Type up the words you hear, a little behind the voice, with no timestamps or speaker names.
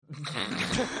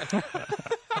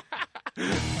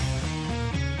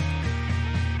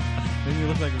Maybe you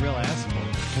look like a real asshole.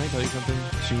 Can I tell you something?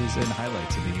 She was in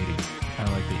highlights in the 80s. I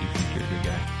like that you think you're a good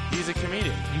guy. He's a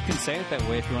comedian. You can say it that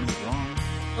way if you want to be wrong.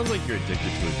 Sounds like you're addicted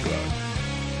to a drug.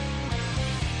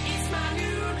 It's my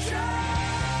new drug.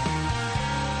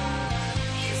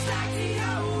 It's like the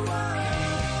old one.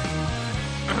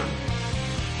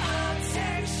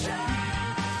 Addiction.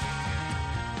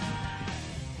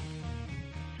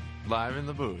 Live in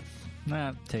the booth.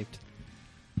 Nah, taped.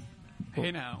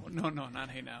 Hey Now. No, not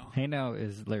Hey Now. Hey Now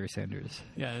is Larry Sanders.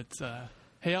 Yeah, it's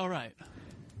Hey All Right.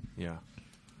 Yeah.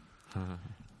 Do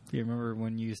you remember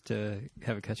when you used to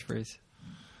have a catchphrase?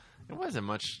 It wasn't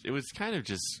much. It was kind of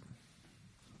just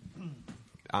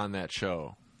on that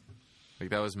show.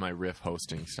 Like, that was my riff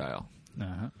hosting style.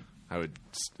 Uh-huh.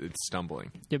 It's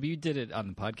stumbling. Yeah, but you did it on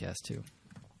the podcast, too.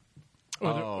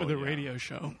 Or the radio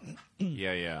show.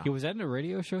 Yeah. Yeah, was that in a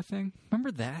radio show thing?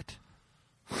 Remember that?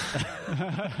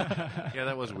 Yeah,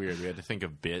 that was weird. We had to think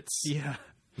of bits. Yeah.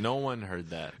 No one heard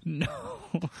that. No.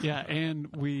 Yeah,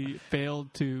 and we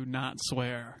failed to not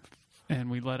swear, and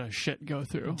we let a shit go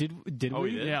through. Did Oh,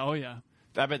 we? you did? Yeah, oh yeah.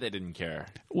 I bet they didn't care.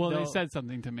 Well, No. they said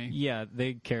something to me. Yeah,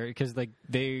 they care because I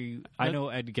know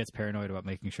Ed gets paranoid about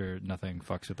making sure nothing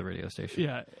fucks with the radio station.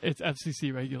 Yeah, it's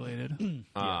FCC regulated.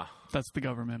 That's the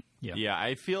government. Yeah.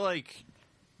 I feel like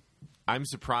I'm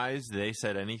surprised they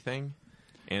said anything,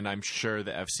 and I'm sure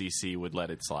the FCC would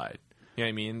let it slide. You know what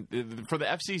I mean? For the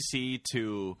FCC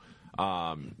to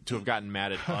have gotten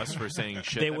mad at us for saying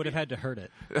shit, They would have had to hurt it.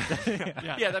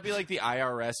 Yeah, that'd be like the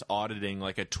IRS auditing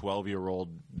like a 12-year-old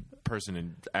person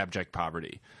in abject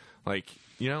poverty. Like,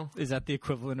 you know? Is that the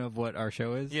equivalent of what our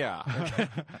show is? Yeah.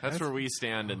 That's where we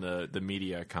stand in the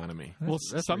media economy. Well,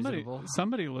 That's reasonable.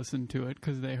 somebody listened to it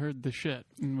because they heard the shit,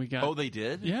 and we got. Oh, they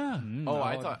did? Yeah.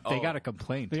 I thought they got a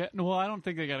complaint. Well, I don't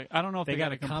think they got. I don't know if They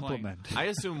got a complaint. compliment. I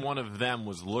assume one of them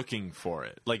was looking for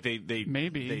it. Like they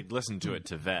Maybe. they listened to it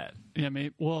to vet. Yeah,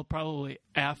 maybe. Well, probably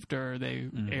after they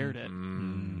aired it.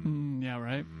 Yeah,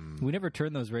 right. We never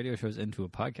turned those radio shows into a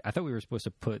podcast. I thought we were supposed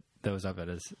to put those up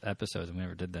as episodes, and we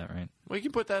never did that, right? Well, you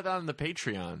can put that on the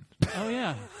Patreon. Oh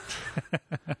yeah.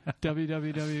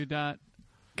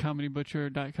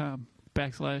 www.comedybutcher.com /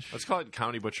 Let's call it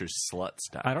County Butcher's Sluts.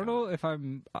 I don't know if I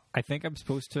think I'm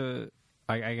supposed to.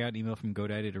 I got an email from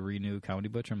GoDaddy to renew Comedy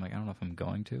Butcher. I'm like, I don't know if I'm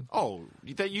going to. Oh,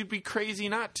 that you'd be crazy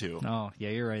not to. Oh, yeah,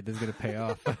 you're right. This is going to pay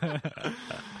off.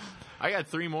 I got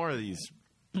 3 more of these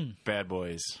bad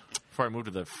boys before I moved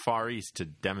to the Far East to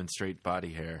demonstrate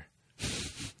body hair.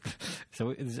 So,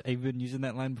 have you been using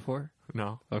that line before?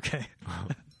 No. Okay.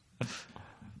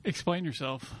 Explain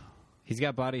yourself. He's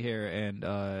got body hair, and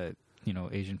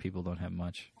Asian people don't have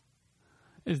much.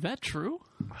 Is that true?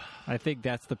 I think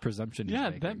that's the presumption. He's Yeah,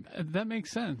 making. that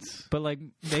makes sense. But my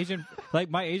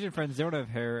Asian friends, they don't have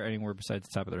hair anywhere besides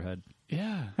the top of their head.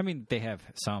 Yeah. I mean, they have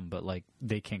some, but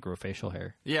they can't grow facial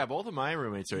hair. Yeah, both of my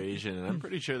roommates are Asian, and I'm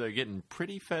pretty sure they're getting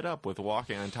pretty fed up with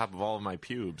walking on top of all of my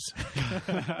pubes.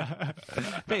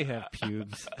 They have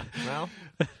pubes. Well,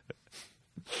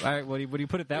 All right, what do you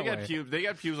put it that they way? got pubes. They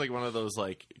got pubes like one of those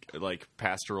like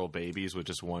pastoral babies with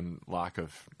just one lock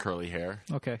of curly hair.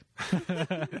 Okay.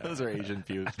 Those are Asian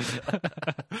pubes.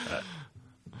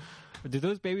 Do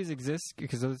those babies exist?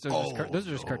 Because those are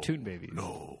just cartoon babies.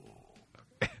 No.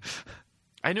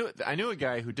 I knew a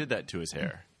guy who did that to his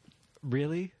hair.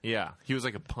 Really? Yeah, he was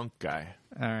like a punk guy.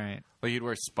 All right. Like he'd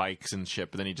wear spikes and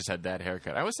shit, but then he just had that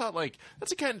haircut. I always thought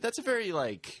that's a very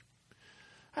like,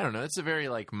 I don't know, it's a very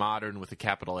like modern with a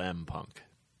capital M punk.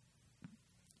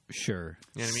 Sure.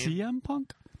 You know what I mean? CM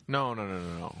Punk?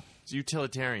 No. It's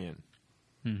utilitarian.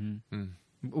 Mm-hmm.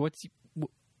 What's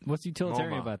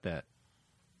utilitarian MoMA. about that?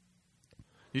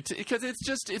 Because it's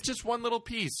just one little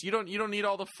piece. You don't need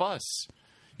all the fuss.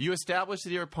 You establish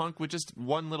that you're a punk with just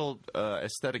one little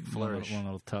aesthetic flourish. One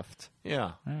little tuft.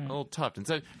 Yeah, right. a little tuft. And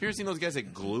so, have you ever seen those guys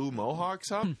that glue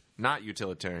mohawks up? Not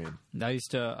utilitarian. I used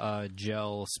to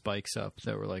gel spikes up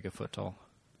that were like a foot tall.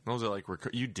 Those are like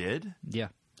you did? Yeah.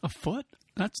 A foot?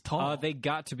 That's tall. They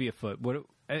got to be a foot.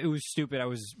 It was stupid.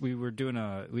 We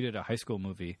did a high school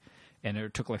movie, and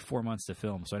it took like 4 months to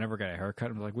film, so I never got a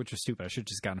haircut. I'm like, which is stupid. I should have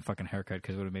just gotten a fucking haircut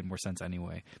because it would have made more sense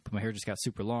anyway. But my hair just got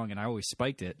super long, and I always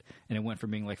spiked it, and it went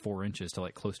from being like 4 inches to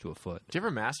like close to a foot. Did you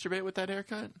ever masturbate with that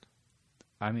haircut?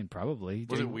 I mean, probably.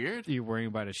 Was it weird? Are you worrying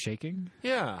about it shaking?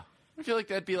 Yeah. I feel like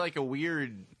that'd be like I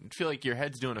feel like your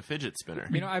head's doing a fidget spinner.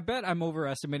 I bet I'm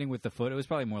overestimating with the foot. It was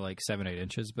probably more like 7-8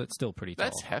 inches, but still pretty tall.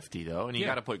 That's hefty, though, and you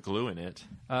got to put glue in it.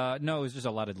 No, it was just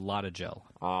a lot of gel.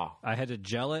 Oh. I had to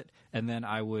gel it, and then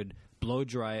I would blow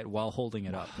dry it while holding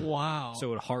it up. Wow. So it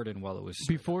would harden while it was...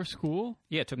 Before school?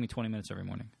 Yeah, it took me 20 minutes every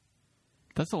morning.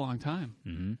 That's a long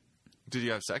time. Did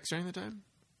you have sex during the time?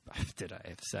 Did I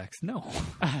have sex? No.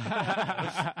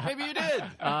 Maybe you did.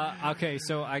 Okay,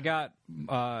 so I got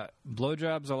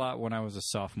blowjobs a lot when I was a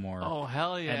sophomore. Oh,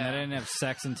 hell yeah. And then I didn't have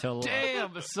sex until...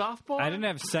 Damn, a sophomore? I didn't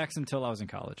have sex until I was in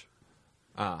college.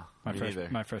 Me neither.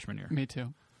 My freshman year. Me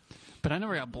too. But I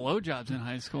never got blowjobs in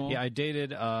high school. Yeah, I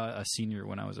dated a senior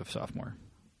when I was a sophomore.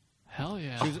 Hell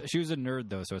yeah. She was a nerd,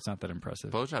 though, so it's not that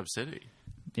impressive. Blowjob City.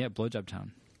 Yeah, blowjob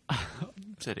town.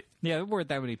 City. Yeah, there weren't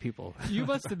that many people. You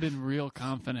must have been real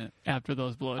confident after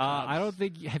those blowjobs. I don't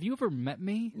think... Have you ever met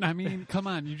me? I mean, come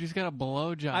on. You just got a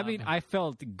blowjob. I mean, I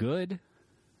felt good.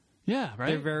 yeah, right?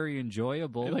 They're very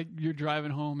enjoyable. Like, you're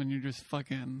driving home and you're just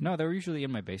fucking... No, they were usually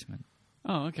in my basement.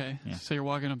 Oh, okay. Yeah. So you're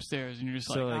walking upstairs and you're just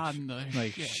So like, on the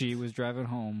like shit. she was driving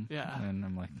home. Yeah. And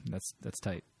I'm like, that's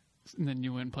tight. And then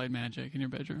you went and played Magic in your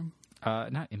bedroom.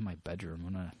 Not in my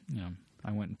bedroom.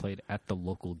 I went and played at the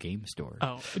local game store.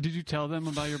 Oh, did you tell them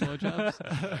about your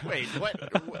blowjobs? Wait,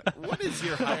 what is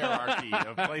your hierarchy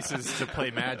of places to play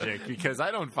Magic? Because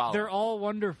I don't follow. They're all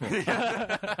wonderful.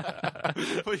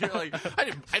 Well, you're like, I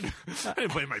didn't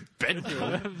play in my bedroom.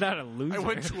 I'm not a loser. I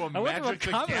went to a I went to Magic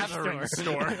the comic Gathering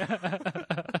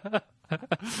store.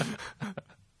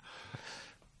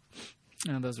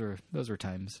 And those were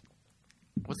times.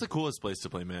 What's the coolest place to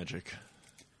play Magic?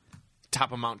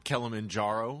 Top of Mount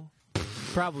Kilimanjaro?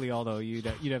 Probably, although you'd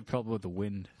have trouble with the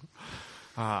wind.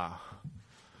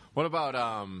 What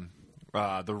about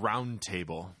the Round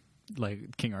Table?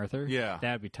 Like King Arthur? Yeah.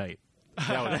 That'd be tight.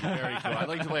 That would be very cool. I'd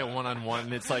like to play a one-on-one,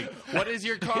 and it's like, what is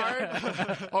your card?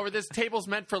 Oh, this table's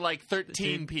meant for like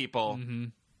 13 people. Mm-hmm.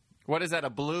 What is that, a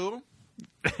blue?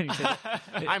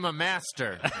 I'm a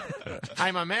master.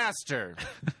 I'm a master.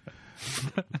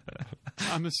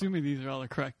 I'm assuming these are all the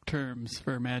correct terms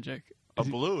for Magic. A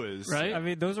blue is Right? I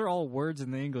mean, those are all words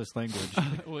in the English language.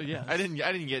 Well, yeah. I didn't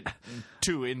get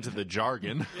too into the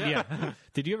jargon. Yeah.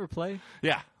 Did you ever play?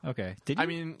 Yeah. Okay. Did you? I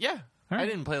mean, yeah. All right. I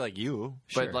didn't play like you,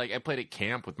 Sure. but like I played at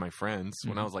camp with my friends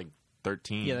when I was like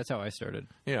 13. yeah, that's how I started.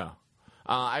 Yeah.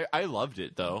 I loved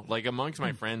it though. Like amongst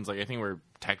my friends, like I think we're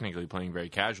technically playing very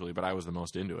casually, but I was the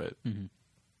most into it. Mm-hmm.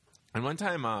 And one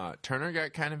time, Turner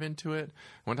got kind of into it.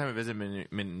 One time I visited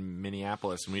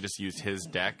Minneapolis, and we just used his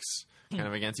decks kind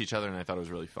of against each other, and I thought it was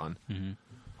really fun. Mm-hmm.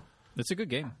 It's a good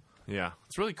game. Yeah.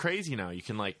 It's really crazy now. You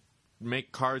can, like,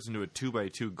 make cards into a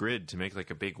 2x2 grid to make, like,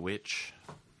 a big witch.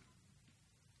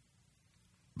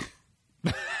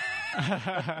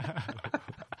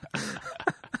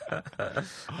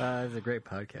 It's a great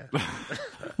podcast.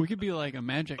 We could be like a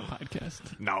Magic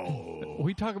podcast. No.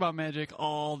 We talk about Magic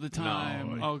all the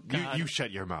time. No. Oh, God. You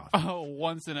shut your mouth. Oh,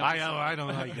 once an episode. I don't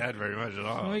like that very much at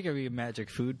all. We could be a magic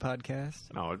food podcast.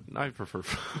 No, I prefer...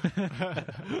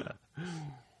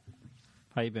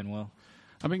 How you been, Will?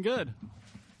 I've been good.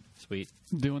 Sweet.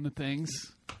 Doing the things.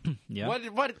 Yeah. What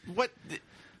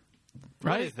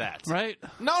Right? is that? Right?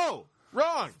 No!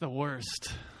 Wrong! The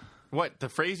worst. What, the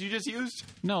phrase you just used?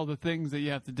 No, the things that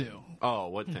you have to do. Oh,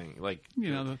 what thing? Like,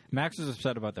 You know, Max was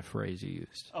upset about the phrase you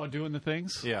used. doing the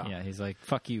things? yeah. Yeah, he's like,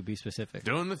 fuck you, be specific.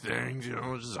 Doing the things,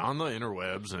 just on the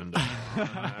interwebs, and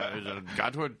I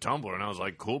got to a Tumblr, and I was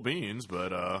like, cool beans,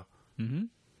 but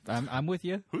I'm with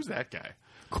you. who's that guy?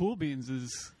 Cool Beans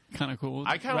is kind of cool.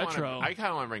 I kind of Retro. want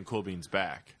to bring Cool Beans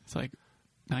back. It's like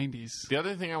 90s. The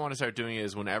other thing I want to start doing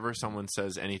is whenever someone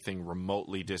says anything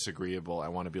remotely disagreeable, I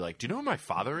want to be like, do you know who my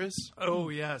father is? Oh,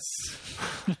 yes.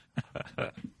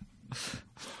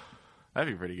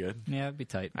 That'd be pretty good. Yeah, it'd be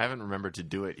tight. I haven't remembered to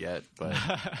do it yet, but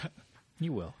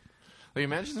You will. like,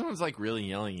 imagine someone's like really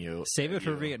yelling you. Save it at for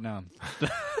you, Vietnam.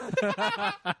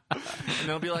 and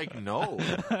they'll be like, no,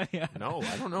 Yeah. no,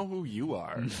 I don't know who you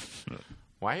are.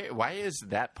 Why is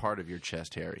that part of your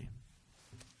chest hairy?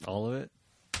 All of it?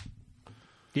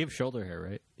 You have shoulder hair,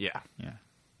 right? Yeah. Yeah.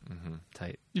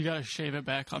 Tight. You got to shave it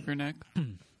back off your neck.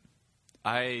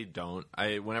 I don't.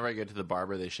 Whenever I get to the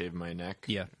barber, they shave my neck.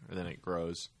 Yeah. And then it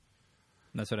grows.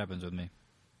 That's what happens with me.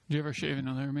 Do you ever shave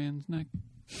another man's neck?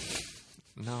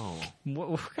 No.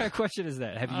 What kind of question is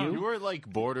that? Have you? You were like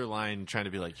borderline trying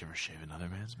to be like, you ever shave another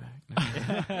man's back?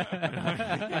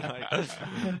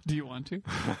 Do you want to?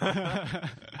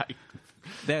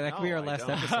 That could be No, our I last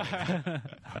don't. episode.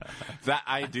 That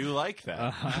I do like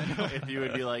that. If you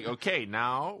would be like, okay,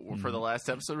 now for the last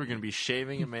episode, we're going to be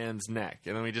shaving a man's neck,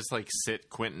 and then we just like sit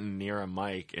Quentin near a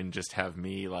mic and just have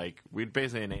me like we'd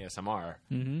basically an ASMR.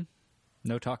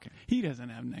 No talking. He doesn't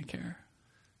have neck hair.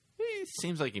 He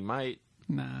seems like he might.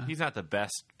 Nah. He's not the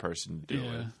best person to do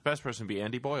Yeah. it. Best person would be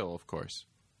Andy Boyle, of course.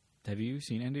 Have you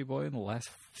seen Andy Boy in the last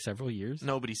several years?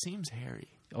 No, but he seems hairy.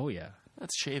 Oh, yeah.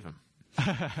 Let's shave him.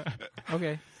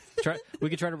 Okay. We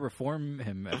could try to reform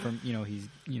him from he's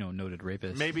noted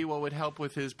rapist. Maybe what would help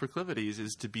with his proclivities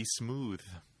is to be smooth.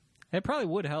 It probably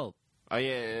would help. I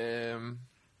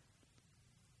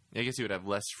guess you would have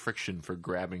less friction for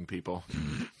grabbing people.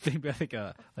 Think like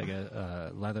a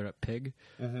lathered up pig.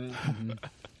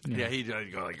 Yeah, he'd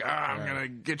go like, I'm gonna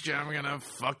get you, I'm gonna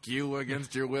fuck you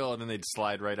against your will, and then they'd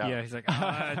slide right out. Yeah, he's like,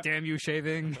 damn you,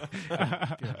 shaving.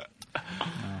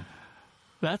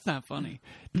 That's not funny.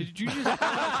 Did you just?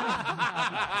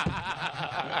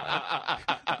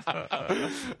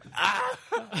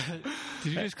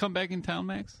 Did you just come back in town,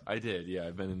 Max? I did. Yeah,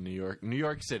 I've been in New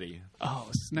York City. Oh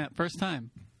snap! First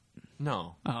time.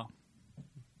 No,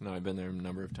 I've been there a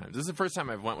number of times. This is the first time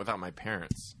I've went without my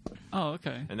parents. Oh,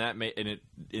 okay. And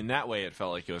in that way, it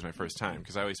felt like it was my first time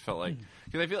because I always felt like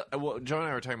because I feel Joe and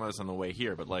I were talking about this on the way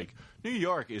here, but like New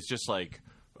York is just like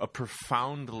a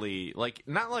profoundly like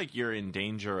not like you're in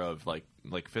danger of like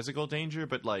physical danger,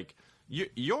 but like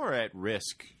you're at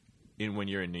risk when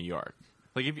you're in New York.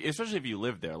 Like especially if you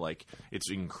live there, like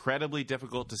it's incredibly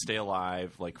difficult to stay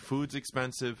alive. Like food's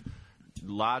expensive.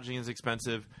 Lodging is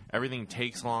expensive. Everything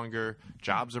takes longer.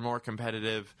 Jobs are more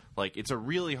competitive. Like, it's a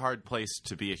really hard place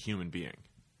to be a human being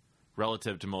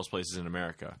relative to most places in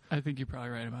America. I think you're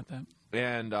probably right about that.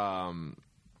 And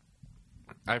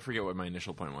I forget what my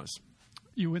initial point was.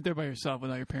 You went there by yourself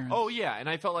without your parents. Oh, yeah. And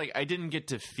I felt like I didn't get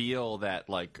to feel that,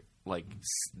 like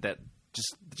that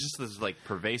just this, like,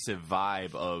 pervasive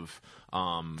vibe of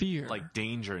fear. Like,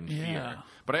 danger and Yeah. fear.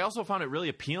 But I also found it really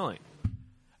appealing.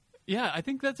 Yeah, I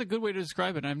think that's a good way to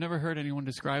describe it. I've never heard anyone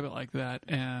describe it like that,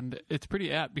 and it's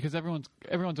pretty apt because everyone's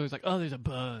always like, "Oh, there's a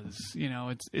buzz,"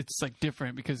 It's like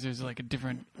different because there's like a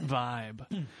different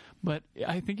vibe. But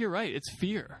I think you're right. It's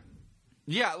fear.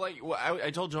 Yeah, like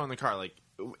I told Joe in the car, like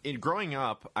growing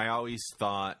up, I always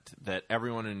thought that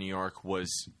everyone in New York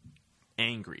was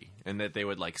angry and that they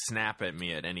would like snap at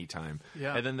me at any time.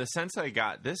 Yeah. And then the sense I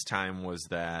got this time was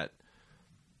that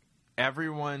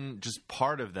everyone, just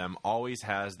part of them, always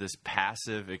has this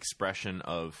passive expression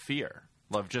of fear,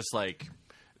 of just like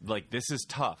this is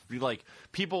tough. Like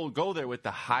people go there with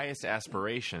the highest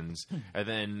aspirations, and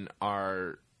then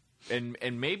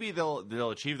and maybe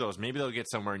they'll achieve those. Maybe they'll get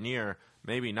somewhere near.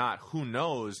 Maybe not. Who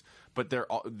knows? But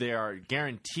they are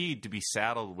guaranteed to be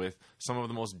saddled with some of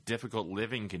the most difficult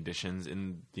living conditions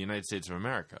in the United States of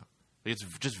America. It's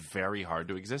just very hard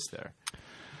to exist there.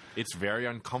 It's very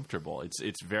uncomfortable.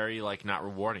 It's very like not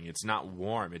rewarding. It's not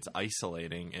warm. It's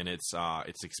isolating, and it's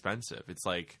expensive. It's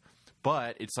like,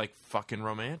 but it's like fucking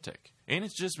romantic, and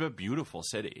it's just a beautiful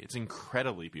city. It's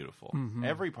incredibly beautiful. Mm-hmm.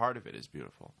 Every part of it is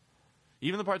beautiful.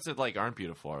 Even the parts that like aren't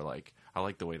beautiful are like, I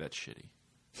like the way that's shitty.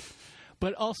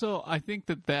 But also, I think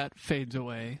that fades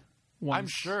away. I'm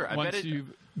sure. Once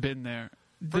you've been there.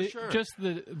 For sure. Just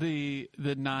the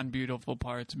non-beautiful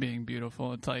parts being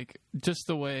beautiful. It's like just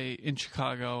the way in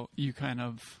Chicago you kind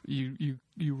of you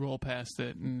roll past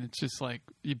it, and it's just like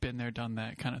you've been there, done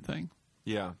that kind of thing.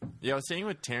 Yeah. I was saying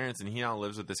with Terrence, and he now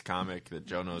lives with this comic that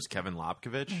Joe knows, Kevin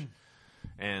Lopkovich,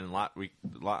 and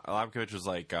Lopkovich was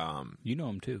like, you know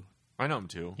him too. I know him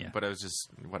too, yeah. But I was just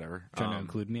whatever trying to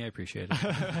include me. I appreciate it.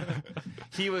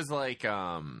 He was like.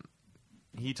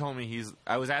 He told me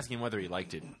I was asking whether he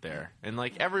liked it there. And,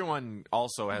 like, everyone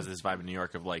also has this vibe in New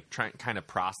York of, like, kind of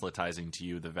proselytizing to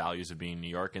you the values of being in New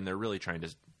York, and they're really trying to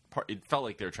it felt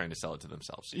like they were trying to sell it to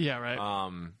themselves. Yeah, right.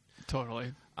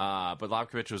 Totally. But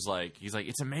Lopkovich was like, he's like,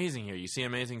 it's amazing here. You see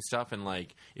amazing stuff, and,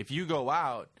 like, if you go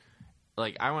out,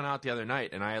 like, I went out the other night,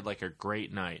 and I had, like, a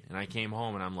great night, and I came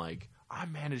home, and I'm like, I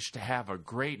managed to have a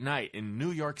great night in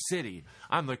New York City.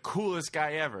 I'm the coolest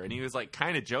guy ever. And he was, like,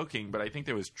 kind of joking, but I think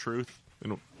there was truth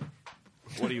in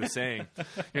what he was saying. You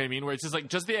know what I mean? Where it's just like,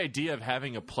 just the idea of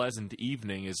having a pleasant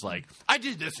evening is like, I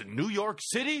did this in New York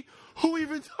City? Who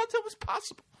even thought that was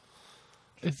possible?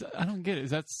 I don't get it.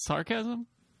 Is that sarcasm?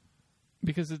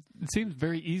 Because it seems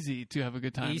very easy to have a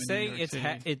good time. He's saying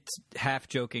it's half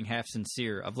joking, half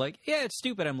sincere. Of like, yeah, it's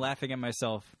stupid. I'm laughing at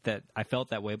myself that I felt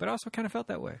that way, but I also kind of felt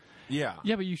that way. Yeah.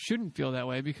 Yeah, but you shouldn't feel that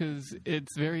way because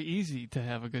it's very easy to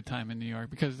have a good time in New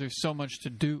York because there's so much to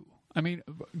do. I mean,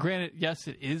 granted, yes,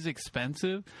 it is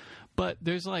expensive, but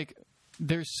there's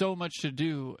so much to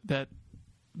do that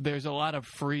there's a lot of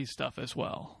free stuff as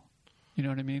well. You know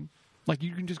what I mean? Like,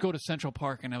 you can just go to Central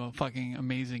Park and have a fucking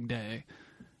amazing day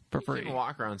for free. You can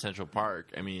walk around Central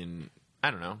Park. I mean,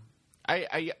 I don't know.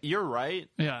 You're right.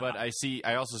 Yeah. But I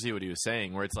also see what he was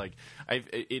saying, where it's like,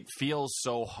 it feels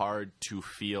so hard to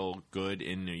feel good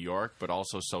in New York, but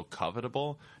also so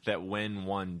covetable that when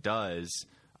one does,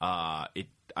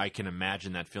 I can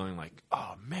imagine that feeling like,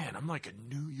 oh man, I'm like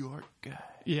a New York guy.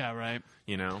 Yeah, right.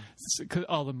 You know, 'Cause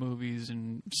all the movies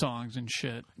and songs and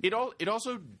shit. it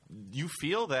also you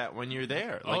feel that when you're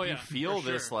there. Like, Oh, yeah, you feel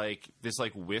for this sure. this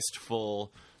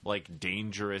wistful, like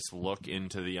dangerous look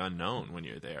into the unknown when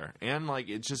you're there, and like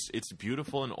it's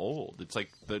beautiful and old. It's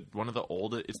like one of the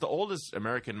oldest. It's the oldest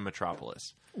American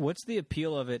metropolis. What's the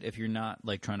appeal of it if you're not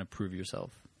like trying to prove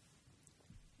yourself?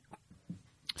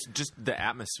 It's just the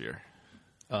atmosphere.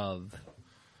 Of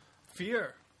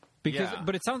Fear. because, Yeah.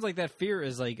 but it sounds like that fear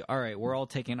is like, all right, we're all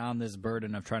taking on this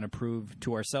burden of trying to prove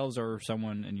to ourselves or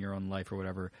someone in your own life or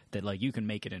whatever that like you can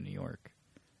make it in New York,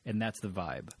 and that's the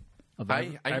vibe of I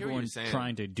hear what you're everyone saying.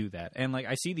 trying to do that. And like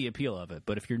I see the appeal of it,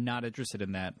 but if you're not interested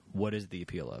in that, what is the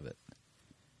appeal of it?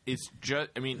 It's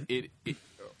just. I mean, it.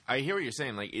 I hear what you're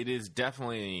saying. Like, it's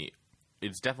definitely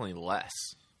less.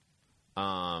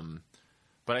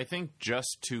 But I think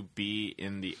just to be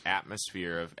in the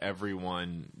atmosphere of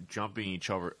everyone jumping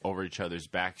over each other's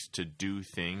backs to do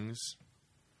things,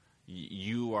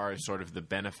 you are sort of the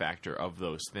benefactor of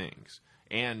those things.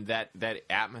 And that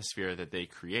atmosphere that they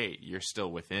create, you're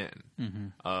still within.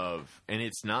 And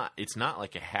it's not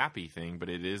like a happy thing, but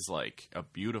it is like a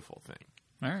beautiful thing.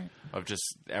 All right. Of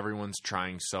just everyone's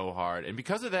trying so hard. And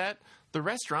because of that, the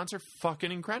restaurants are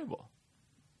fucking incredible.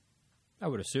 I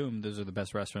would assume those are the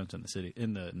best restaurants in the city,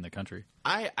 in the country.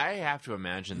 I have to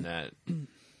imagine that.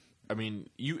 I mean,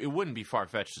 it wouldn't be far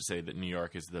fetched to say that New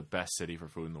York is the best city for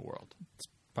food in the world.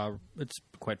 It's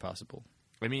quite possible.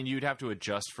 I mean, you'd have to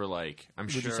adjust for like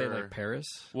Would you say like Paris?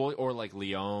 well, or like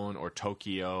Lyon or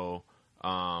Tokyo.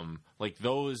 Like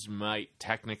those might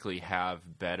technically have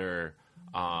better.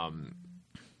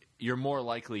 You're more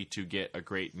likely to get a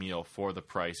great meal for the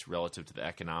price relative to the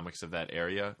economics of that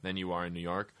area than you are in New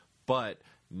York. But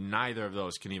neither of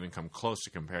those can even come close to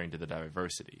comparing to the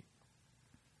diversity.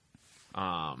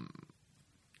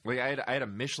 Like I had a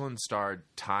Michelin-starred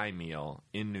Thai meal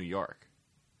in New York,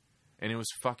 and it was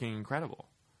fucking incredible.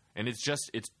 And it's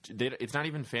not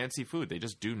even fancy food. They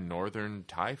just do northern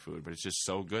Thai food, but it's just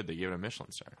so good they give it a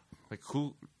Michelin star. Like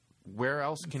where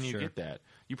else can you Sure. get that?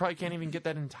 You probably can't even get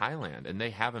that in Thailand, and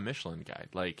they have a Michelin guide.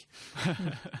 Like,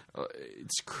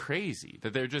 it's crazy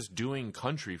that they're just doing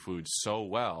country food so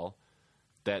well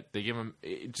that they give them.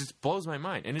 It just blows my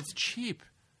mind, and it's cheap.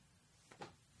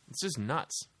 It's just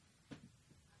nuts.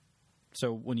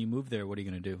 So when you move there, what are you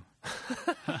going to do?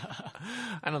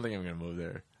 I don't think I'm going to move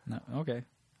there. No, okay.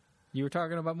 You were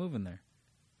talking about moving there,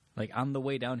 like on the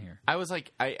way down here. I was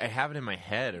like, I have it in my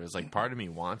head. It was like part of me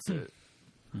wants it.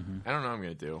 I don't know what I'm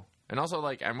going to do. And also,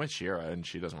 like, I'm with Shira, and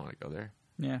she doesn't want to go there.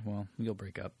 Yeah, well, you'll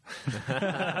break up.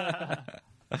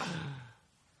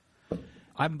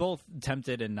 I'm both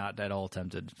tempted and not at all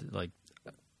tempted. Like,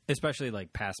 especially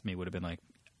like past me would have been like,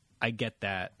 I get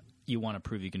that you want to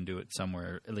prove you can do it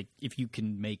somewhere. Like, if you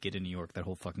can make it in New York, that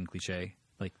whole fucking cliche.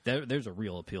 Like, there's a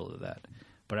real appeal to that.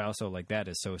 But I also like that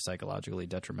is so psychologically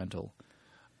detrimental.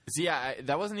 See, yeah,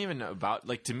 that wasn't even about,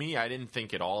 like, to me, I didn't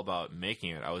think at all about making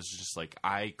it. I was just like,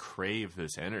 I crave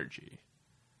this energy.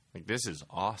 Like, this is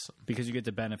awesome. Because you get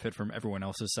to benefit from everyone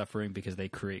else's suffering because they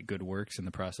create good works in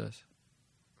the process.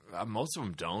 Most of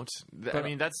them don't. I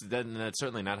mean, that's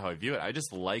certainly not how I view it. I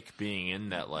just like being in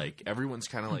that, like, everyone's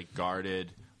kind of, like,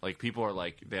 guarded. Like, people are,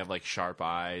 like, they have, like, sharp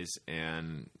eyes,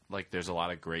 and, like, there's a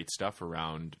lot of great stuff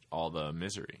around all the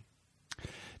misery.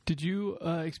 Did you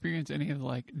experience any of the,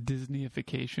 like,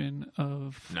 Disneyification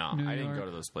of No, New I didn't York? go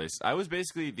to those places. I was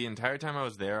basically, the entire time I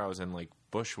was there, I was in, like,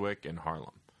 Bushwick and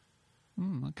Harlem.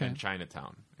 Okay. And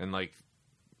Chinatown. And, like,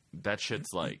 that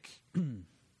shit's, like...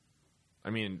 I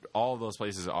mean, all of those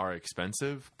places are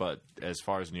expensive, but as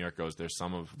far as New York goes, they're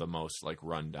some of the most, like,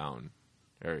 run-down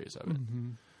areas of it.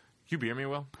 Can you hear me,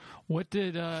 Will? What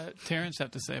did Terrence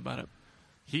have to say about it?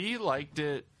 He liked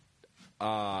it.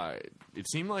 It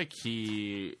seemed like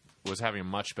he was having a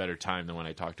much better time than when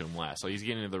I talked to him last. So he's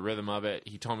getting into the rhythm of it.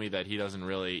 He told me that he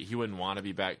wouldn't want to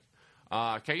be back.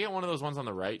 Can I get one of those ones on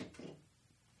the right?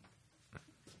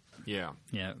 Yeah.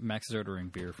 Yeah, Max is ordering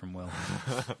beer from Will.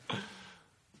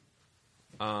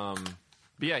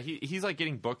 But yeah, he's like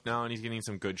getting booked now, and he's getting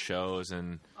some good shows,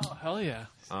 and Oh, hell yeah.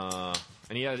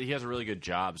 and he has a really good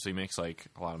job, so he makes like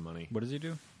a lot of money. What does he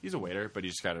do? He's a waiter, but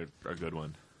he's got a good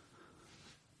one.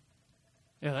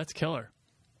 Yeah, that's killer.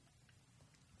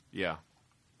 Yeah.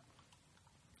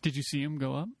 Did you see him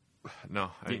go up?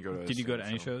 No, I didn't go to. Did you go to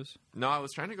any show. shows? No, I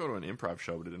was trying to go to an improv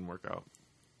show, but it didn't work out.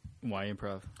 Why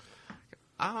improv?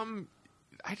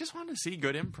 I just wanted to see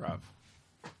good improv.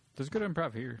 There's good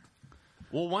improv here.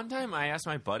 Well, one time I asked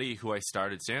my buddy who I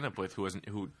started stand-up with, who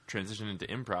transitioned into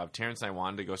improv, Terrence and I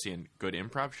wanted to go see a good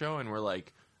improv show, and we're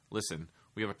like, listen,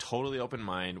 We have a totally open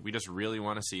mind. We just really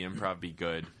want to see improv be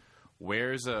good.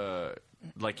 Where's a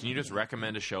like? Can you just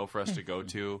recommend a show for us to go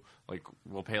to? Like,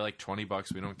 we'll pay like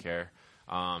 $20. We don't care.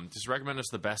 Just recommend us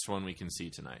the best one we can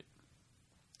see tonight.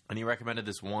 And he recommended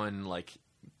this one, like,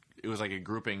 it was like a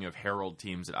grouping of Herald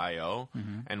teams at I.O.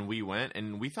 And we went,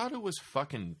 and we thought it was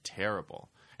fucking terrible.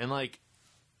 And like,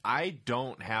 I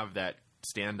don't have that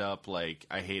stand-up, like,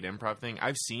 I hate improv thing.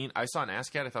 I saw an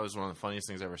ASCAT. I thought it was one of the funniest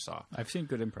things I ever saw. I've seen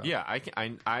good improv. Yeah, I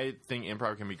think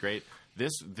improv can be great.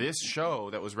 This show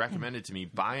that was recommended to me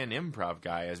by an improv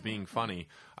guy as being funny,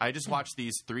 I just watched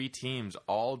these 3 teams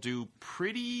all do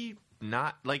pretty,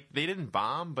 not, like, they didn't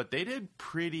bomb, but they did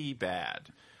pretty bad.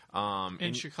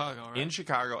 In Chicago, right? In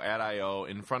Chicago at I.O.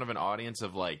 in front of an audience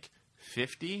of, like,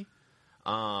 50.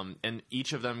 And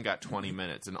each of them got 20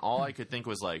 minutes. And all I could think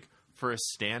was, like, for a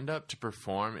stand-up to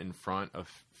perform in front of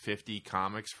 50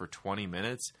 comics for 20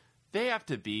 minutes, they have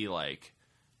to be, like...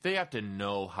 They have to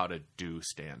know how to do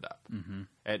stand-up,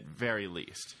 at very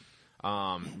least.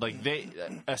 Like,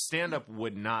 a stand-up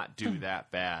would not do that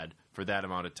bad for that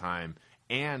amount of time,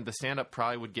 and the stand-up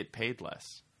probably would get paid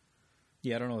less.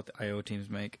 Yeah, I don't know what the I.O. teams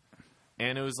make.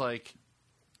 And it was like,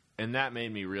 and that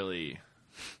made me really,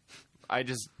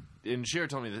 and Shira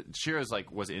told me that Shira's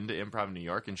like, was into improv in New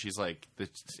York, and she's like, the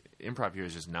improv here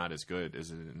is just not as good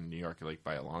as in New York, like,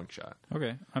 by a long shot.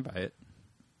 Okay, I buy it.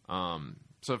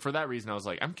 So for that reason, I was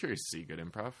like, I'm curious to see good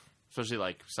improv, especially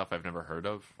like stuff I've never heard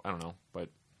of. I don't know, but it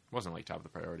wasn't like top of the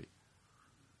priority.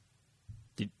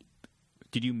 Did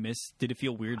you miss? Did it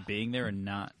feel weird being there and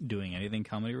not doing anything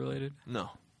comedy related? No,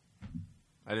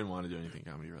 I didn't want to do anything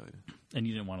comedy related. And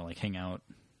you didn't want to like hang out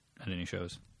at any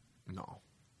shows? No,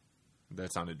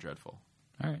 that sounded dreadful.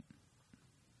 All right.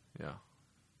 Yeah,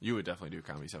 you would definitely do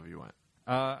comedy stuff if you went.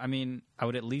 I mean, I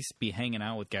would at least be hanging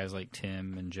out with guys like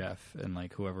Tim and Jeff and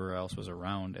like whoever else was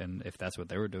around. And if that's what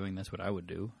they were doing, that's what I would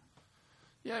do.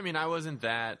 Yeah, I mean, I wasn't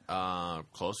that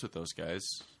close with those guys.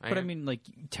 But I mean, like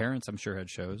Terrence, I'm sure had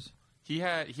shows. He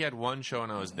had one show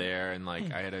and I was there, and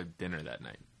like I had a dinner that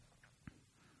night.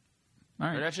 All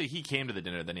right. Or actually, he came to the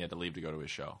dinner, then he had to leave to go to his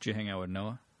show. Did you hang out with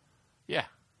Noah? Yeah,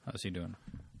 How's he doing?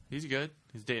 he's good.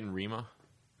 He's dating Rima.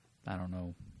 I don't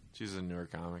know. She's a newer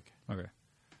comic. Okay.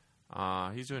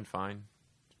 He's doing fine.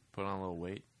 Put on a little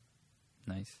weight.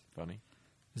 Nice. Funny.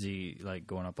 Is he like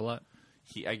going up a lot?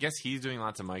 I guess he's doing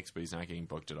lots of mics, but he's not getting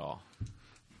booked at all.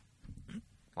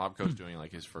 Lobco's doing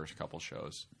like his first couple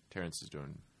shows. Terrence is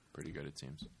doing pretty good, it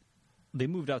seems. They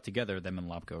moved out together, them and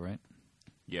Lobco, right?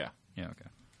 Yeah. Yeah, okay.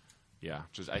 Yeah.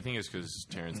 I think it's because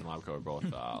Terrence and Lobco are both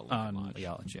On Lodge.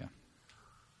 Lodge, yeah.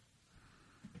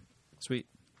 Sweet.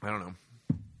 I don't know.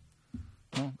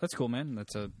 Well, that's cool, man.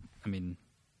 I mean,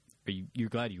 you're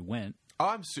glad you went.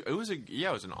 Oh, it was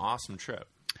an awesome trip.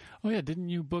 Oh, yeah. Didn't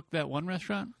you book that one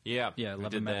restaurant? Yeah. Yeah, we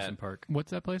 11 did Madison that. Park.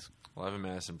 What's that place? 11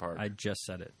 Madison Park. I just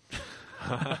said it.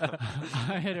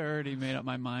 I had already made up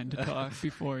my mind to talk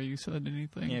before you said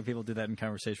anything. Yeah, people do that in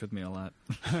conversation with me a lot.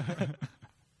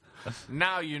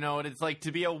 Now you know what it's like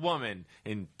to be a woman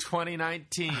in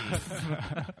 2019.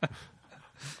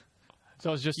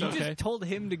 So it's just You okay. just told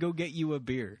him to go get you a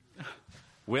beer.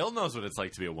 Will knows what it's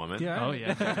like to be a woman. Yeah. Oh,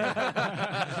 yeah.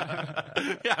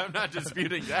 Yeah, I'm not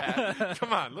disputing that.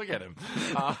 Come on, look at him.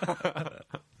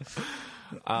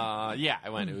 Yeah, I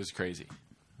went. It was crazy.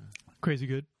 Crazy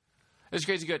good. It was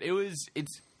crazy good.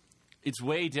 It's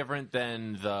way different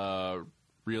than the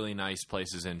really nice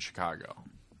places in Chicago.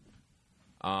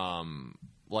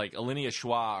 Like Alinea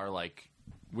Schwa are like,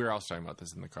 we were also talking about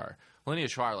this in the car. Alinea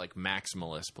Schwa are like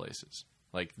maximalist places.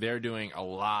 Like they're doing a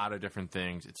lot of different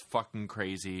things. It's fucking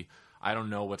crazy. I don't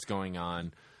know what's going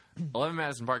on. 11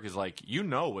 Madison Park is like, you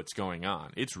know what's going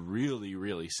on. It's really,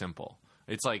 really simple.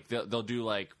 It's like they'll do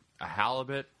like a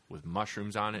halibut with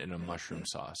mushrooms on it and a mushroom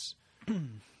sauce.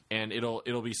 And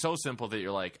it'll be so simple that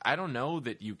you're like, I don't know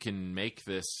that you can make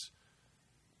this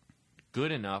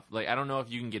good enough. Like, I don't know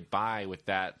if you can get by with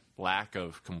that lack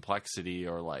of complexity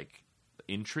or like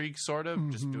intrigue, sort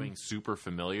of just doing super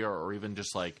familiar or even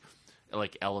just like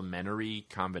elementary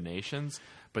combinations.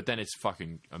 But then it's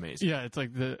fucking amazing. Yeah, it's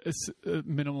like it's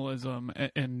minimalism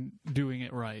and doing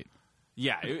it right.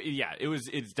 Yeah,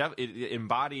 it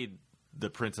embodied the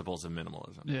principles of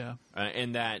minimalism. Yeah.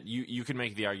 And that you can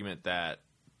make the argument that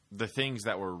the things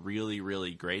that were really,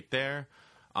 really great there,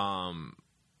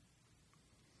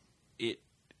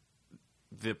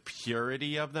 the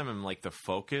purity of them and like the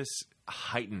focus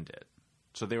heightened it.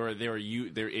 So like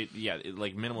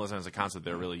minimalism as a concept,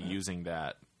 they're really using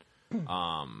that.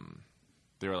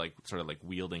 They were like sort of like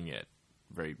wielding it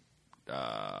very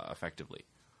effectively.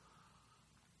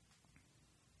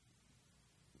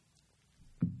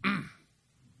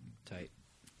 Tight.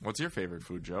 What's your favorite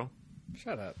food, Joe?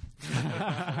 Shut up.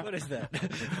 What is that?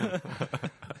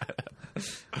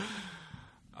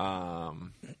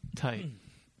 Tight.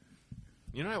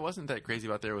 You know what I wasn't that crazy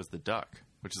about there was the duck,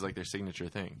 which is like their signature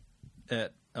thing.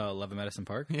 At 11 Medicine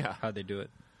Park? Yeah. How'd they do it?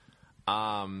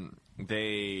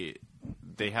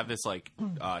 They have this like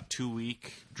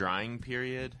 2-week drying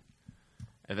period,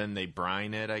 and then they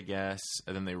brine it, I guess,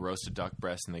 and then they roast a duck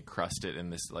breast and they crust it in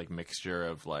this like mixture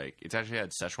of like it's actually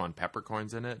had Szechuan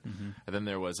peppercorns in it, and then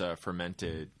there was a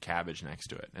fermented cabbage next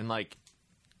to it, and like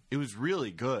it was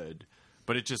really good,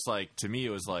 but it just like to me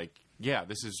it was like yeah,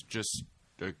 this is just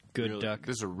a Good duck.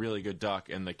 This is a really good duck,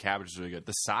 and the cabbage is really good.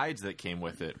 The sides that came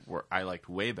with it were I liked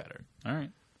way better. All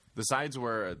right. The sides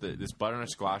were this butternut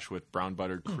squash with brown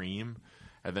buttered cream,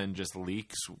 and then just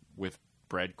leeks with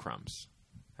breadcrumbs.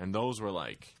 And those were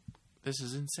like, this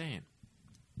is insane.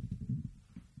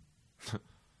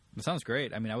 It sounds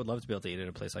great. I mean, I would love to be able to eat at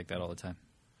a place like that all the time.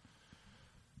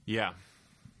 Yeah.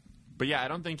 But yeah, I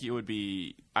don't think it would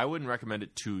be... I wouldn't recommend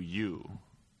it to you.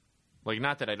 Like,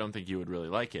 not that I don't think you would really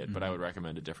like it, but I would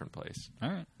recommend a different place. All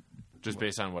right. Just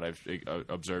based on what I've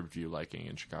observed you liking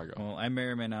in Chicago. Well, I may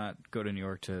or may not go to New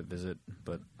York to visit,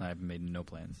 but I've made no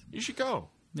plans. You should go.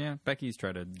 Yeah, Becky's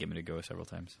tried to get me to go several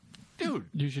times. Dude,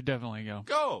 You should definitely go.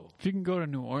 go! If you can go to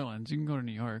New Orleans, you can go to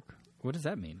New York. What does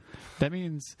that mean? That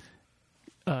means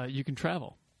you can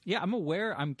travel. Yeah, I'm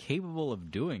aware I'm capable of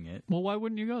doing it. Well, why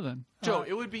wouldn't you go then? Joe,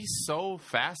 it would be so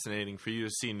fascinating for you to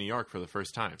see New York for the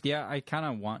first time. Yeah, I kind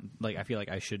of want, like, I feel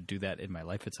like I should do that in my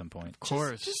life at some point. Of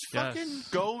course. Just yes. fucking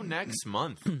go next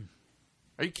month.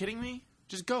 Are you kidding me?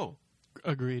 Just go.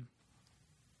 Agreed.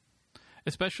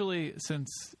 Especially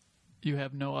since you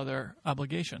have no other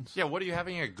obligations. Yeah, what, are you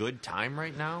having a good time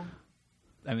right now?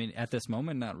 I mean, at this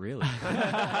moment, not really.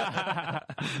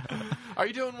 Are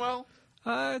you doing well?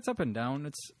 It's up and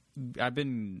down. I've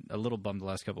been a little bummed the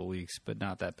last couple of weeks, but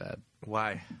not that bad.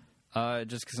 Why?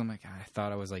 Just because I'm like, I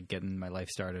thought I was like getting my life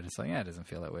started. It's like, yeah, it doesn't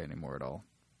feel that way anymore at all.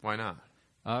 Why not?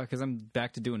 Because I'm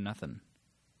back to doing nothing.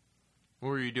 What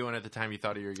were you doing at the time you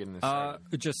thought you were getting this started?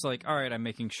 Just like, all right, I'm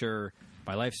making sure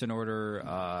my life's in order.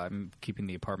 I'm keeping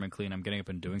the apartment clean. I'm getting up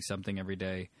and doing something every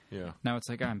day. Yeah. Now it's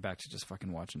like I'm back to just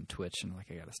fucking watching Twitch, and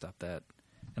like I gotta stop that.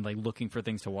 And like looking for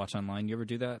things to watch online. You ever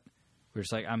do that? We're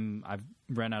just like I've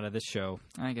ran out of this show.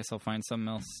 I guess I'll find something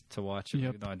else to watch, Yep.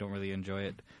 even though I don't really enjoy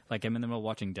it. Like I'm in the middle of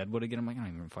watching Deadwood again. I'm like I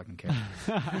don't even fucking care.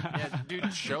 Yeah,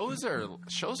 dude, shows are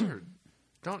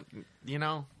don't, you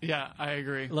know? Yeah, I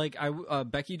agree. Like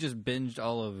Becky just binged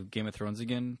all of Game of Thrones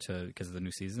again because of the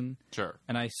new season. Sure.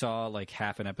 And I saw like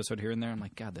half an episode here and there. I'm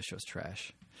like, God, this show's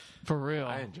trash. For real.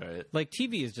 I enjoy it. Like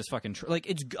TV is just fucking like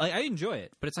it's. I enjoy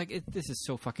it, but it's like this is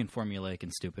so fucking formulaic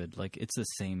and stupid. Like it's the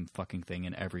same fucking thing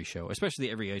in every show, especially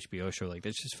every HBO show. Like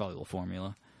it's just follow a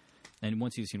formula, and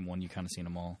once you've seen one, you kind of seen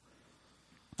them all.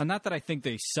 And not that I think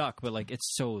they suck, but like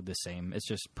it's so the same. It's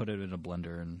just put it in a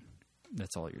blender, and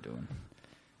that's all you're doing.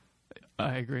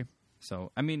 I agree.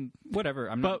 So I mean,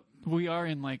 whatever. But we are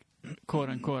in like quote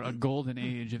unquote a golden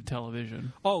age of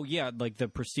television. Oh yeah, like the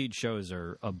prestige shows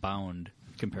are abound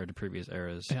compared to previous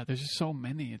eras. Yeah, there's just so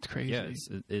many. It's crazy.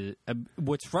 Yeah,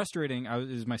 what's frustrating, it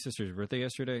was my sister's birthday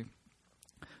yesterday,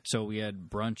 so we had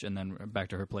brunch and then back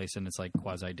to her place, and it's like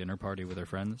quasi dinner party with her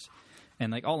friends,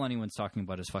 and like all anyone's talking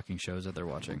about is fucking shows that they're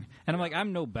watching, and I'm like,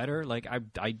 I'm no better. Like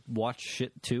I watch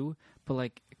shit too, but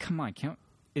like, come on,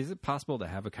 is it possible to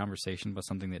have a conversation about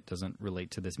something that doesn't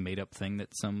relate to this made up thing that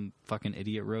some fucking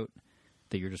idiot wrote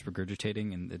that you're just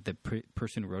regurgitating, and the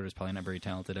person who wrote it is probably not very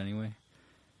talented anyway?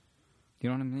 You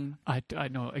know what I mean? I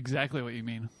know exactly what you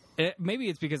mean. Maybe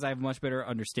it's because I have much better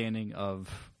understanding of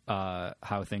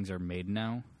how things are made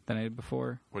now than I did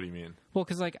before. What do you mean? Well,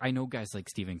 because like I know guys like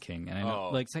Stephen King, and I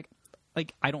know like it's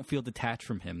like I don't feel detached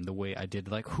from him the way I did.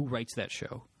 Like who writes that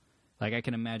show? Like I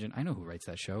can imagine. I know who writes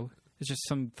that show. It's just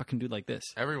some fucking dude like this.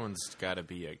 Everyone's got to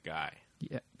be a guy.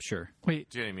 Yeah, sure. Wait,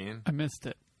 Do you know what I mean? I missed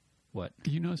it. What?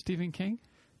 Do you know Stephen King?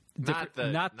 Not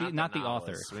the author.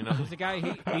 novelist. We know There's a guy.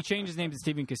 He changed his name to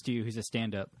Stephen Castillo. He's a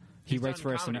stand-up. He He's writes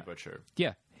done for Comedy SNL. Butcher.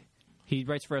 Yeah, he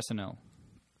writes for SNL.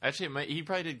 Actually, he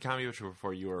probably did Comedy Butcher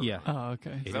before you were. Yeah. Oh,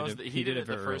 okay. He did it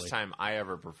the very first early. time I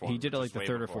ever performed. He did it which like the was way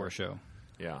third or before. fourth show.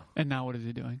 Yeah. And now what is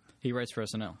he doing? He writes for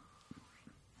SNL.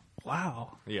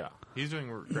 Wow. Yeah. He's doing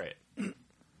great.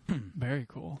 Very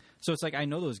cool. So it's like I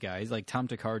know those guys. Like Tom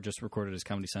Takar just recorded his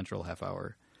Comedy Central half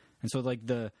hour, and so like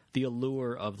the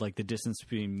allure of like the distance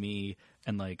between me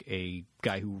and like a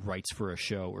guy who writes for a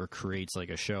show or creates like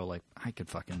a show, like I could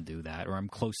fucking do that, or I'm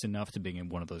close enough to being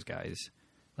one of those guys.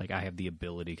 Like I have the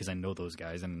ability because I know those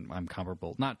guys and I'm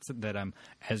comparable. Not that I'm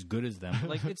as good as them. But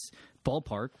like it's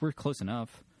ballpark. We're close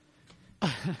enough.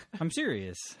 I'm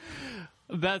serious.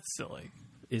 That's silly.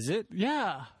 Is it?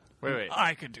 Yeah. Wait.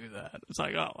 I could do that. It's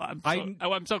like, oh,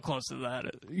 I'm so close to that.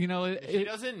 You know, He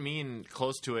doesn't mean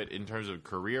close to it in terms of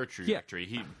career trajectory.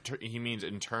 He means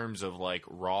in terms of like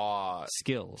raw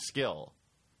Skill.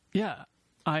 yeah,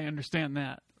 I understand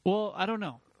that. Well, I don't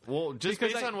know. Well, just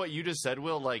based on what you just said,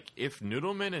 Will, like if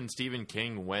Noodleman and Stephen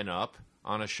King went up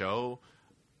on a show,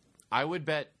 I would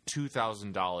bet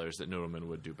 $2,000 that Noodleman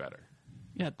would do better.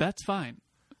 Yeah, that's fine.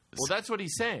 Well, that's what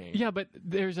he's saying. Yeah, but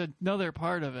there's another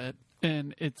part of it,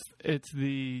 and it's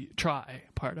the try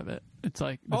part of it. It's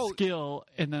like the skill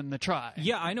and then the try.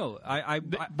 Yeah, I know.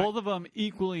 Both of them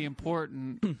equally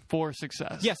important for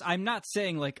success. Yes, I'm not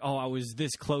saying like, oh, I was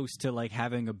this close to like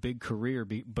having a big career,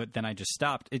 but then I just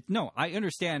stopped. No, I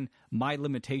understand my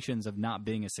limitations of not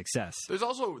being a success. There's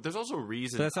also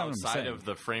reasons that's not what I'm outside saying. of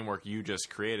the framework you just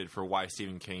created for why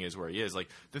Stephen King is where he is. Like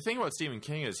the thing about Stephen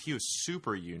King is he was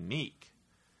super unique.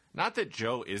 Not that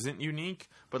Joe isn't unique,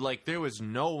 but like there was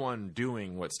no one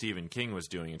doing what Stephen King was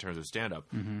doing in terms of stand-up.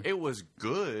 It was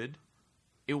good.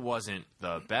 It wasn't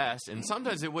the best, and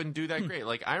sometimes it wouldn't do that great.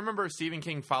 Like I remember Stephen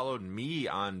King followed me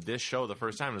on this show the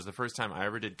first time. It was the first time I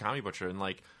ever did Comedy Butcher, and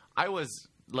like I was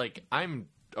like, I'm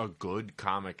a good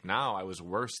comic now. I was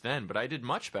worse then, but I did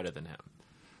much better than him.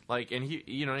 Like, and he,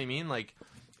 you know what I mean? Like,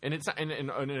 and it's in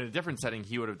a different setting,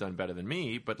 he would have done better than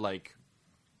me, but like.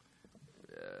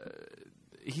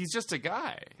 He's just a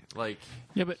guy. Like,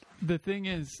 yeah, but the thing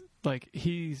is, like,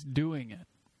 he's doing it.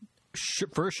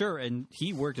 For sure, and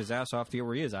he worked his ass off to get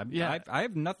where he is. I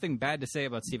have nothing bad to say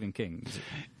about Stephen King.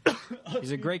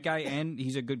 He's a great guy, and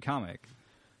he's a good comic.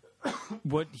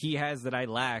 What he has that I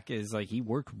lack is, like, he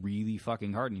worked really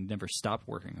fucking hard, and he never stopped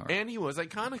working hard. And he was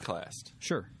iconoclast.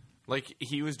 Sure. Like,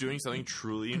 he was doing something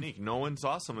truly unique. No one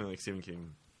saw something like Stephen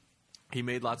King. He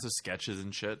made lots of sketches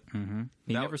and shit. Mm-hmm.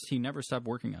 He never stopped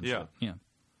working on shit. Yeah.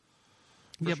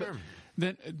 For sure.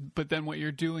 But then what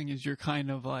you're doing is you're kind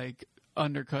of like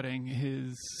undercutting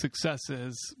his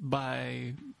successes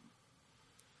by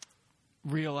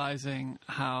realizing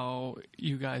how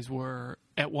you guys were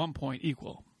at one point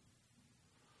equal,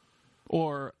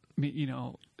 or you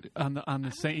know, on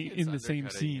the same in the same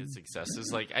scene. His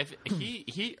successes, like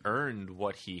he earned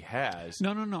what he has.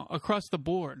 No, across the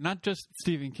board, not just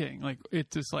Stephen King. Like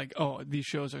it's just like, oh, these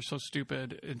shows are so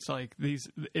stupid. It's like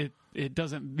it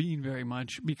doesn't mean very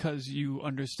much because you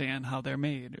understand how they're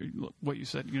made. What you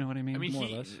said, you know what I mean? I mean, more or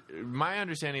less. My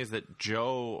understanding is that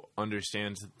Joe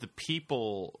understands that the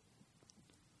people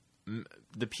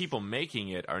making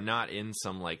it are not in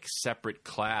some like separate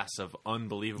class of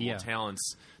unbelievable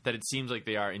talents that it seems like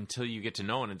they are until you get to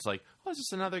know, and it's like, oh, it's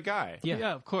just another guy.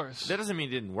 Yeah, of course. That doesn't mean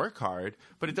he didn't work hard,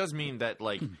 but it does mean that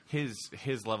like his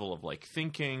level of like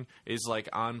thinking is like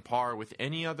on par with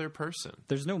any other person.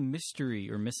 There's no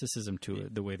mystery or mysticism to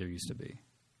it the way there used to be.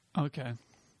 Okay.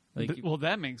 Like well,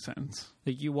 that makes sense.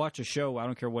 Like you watch a show, I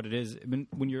don't care what it is.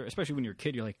 Especially when you're a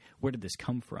kid, you're like, where did this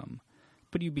come from?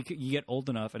 But you get old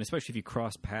enough, and especially if you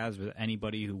cross paths with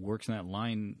anybody who works in that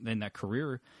line, in that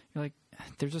career, you're like,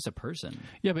 they're just a person.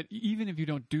 Yeah, but even if you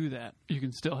don't do that, you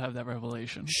can still have that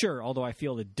revelation. Sure, although I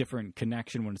feel a different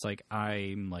connection when it's like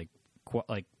I'm like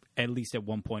at least at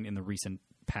one point in the recent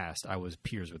past, I was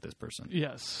peers with this person.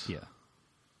 Yes. Yeah.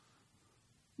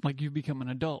 Like you become an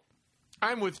adult.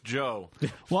 I'm with Joe.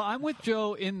 Well, I'm with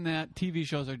Joe in that TV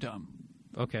shows are dumb.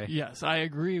 Okay. Yes, I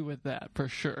agree with that for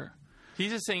sure.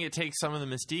 He's just saying it takes some of the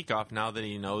mystique off now that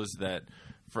he knows that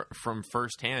from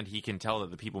firsthand he can tell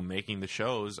that the people making the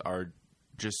shows are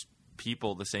just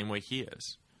people the same way he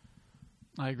is.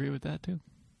 I agree with that too.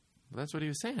 That's what he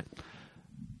was saying.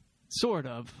 Sort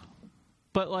of.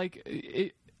 But like,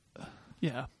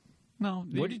 yeah. No.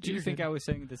 What did you think I was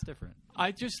saying that's different?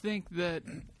 I just think that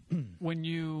when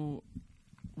you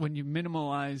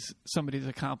minimalize somebody's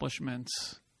accomplishments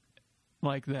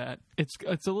like that, it's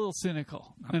a little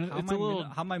cynical. And how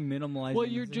am I minimalizing? Well,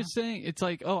 you're just saying it's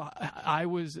like, oh, I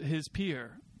was his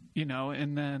peer, you know,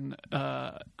 and then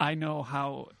I know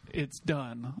how it's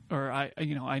done, or I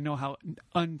know how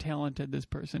untalented this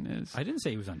person is. I didn't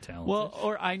say he was untalented. Well,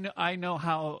 or I know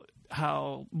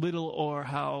how little or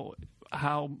how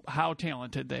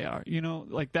talented they are. You know,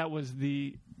 like that was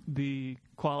the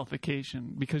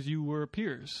qualification because you were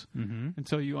peers, and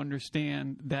so you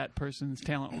understand that person's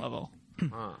talent level.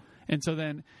 And so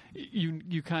then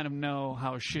you kind of know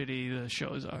how shitty the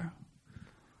shows are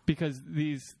because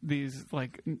these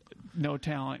like no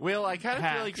talent. Well, I kind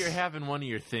of feel like you're having one of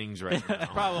your things right now.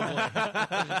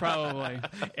 Probably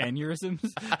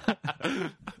aneurysms.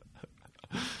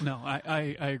 No,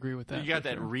 I agree with that. You got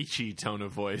that Ricci tone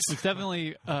of voice. It's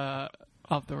definitely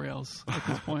off the rails at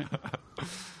this point.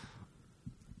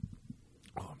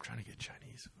 Oh, I'm trying to get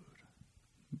Chinese food.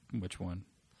 Which one?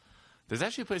 There's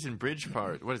actually a place in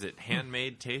Bridgeport. What is it?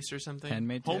 Handmade Taste or something?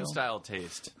 Handmaid's Tale? Homestyle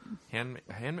Taste. Handmade.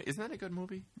 Isn't that a good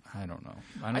movie? I don't know.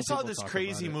 I saw this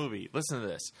crazy movie. Listen to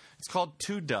this. It's called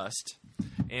To Dust,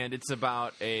 and it's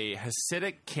about a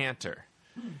Hasidic cantor.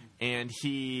 And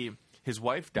his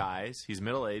wife dies. He's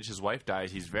middle-aged. His wife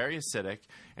dies. He's very Hasidic,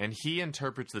 and he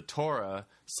interprets the Torah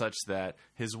such that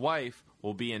his wife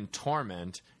will be in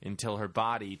torment until her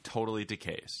body totally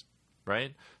decays.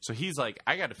 Right? So he's like,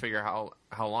 I got to figure out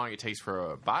how long it takes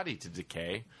for a body to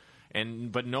decay,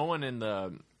 but no one in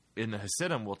the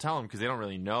Hasidim will tell him because they don't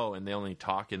really know and they only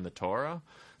talk in the Torah.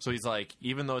 So he's like,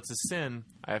 even though it's a sin,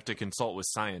 I have to consult with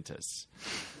scientists.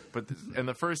 And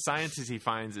the first scientist he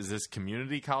finds is this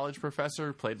community college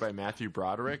professor played by Matthew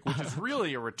Broderick, which is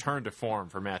really a return to form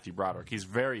for Matthew Broderick. He's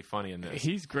very funny in this.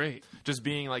 He's great. Just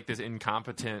being like this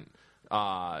incompetent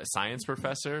science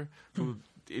professor who.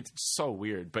 It's so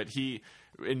weird, but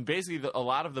basically a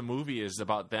lot of the movie is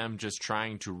about them just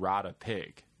trying to rot a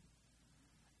pig,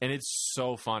 and it's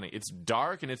so funny. It's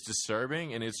dark and it's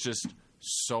disturbing, and it's just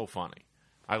so funny.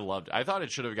 I loved it. I thought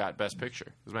it should have got Best Picture.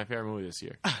 It was my favorite movie this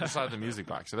year. I saw it at the Music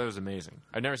Box. I thought it was amazing.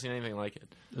 I've never seen anything like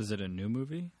it. Is it a new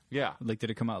movie? Yeah, Like,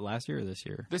 did it come out last year or this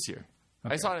year? this year.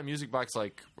 Okay. I saw it at Music Box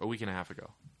like a week and a half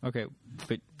ago. Okay,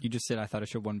 but you just said I thought it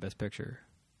should have won Best Picture.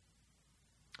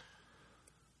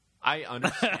 I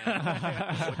understand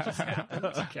what just happened.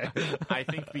 Okay. I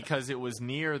think because it was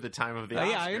near the time of the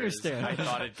Oscars, Yeah, I understand. I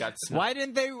thought it got snubbed. Why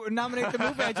didn't they nominate the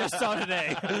movie I just saw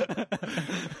today?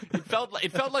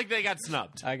 It felt like they got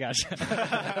snubbed. I got you.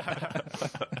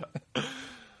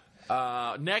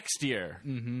 Next year.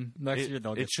 Next year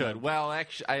they'll get It should. snubbed. Well,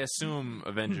 actually, I assume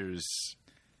Avengers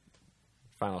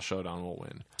Final Showdown will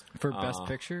win. For Best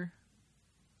Picture?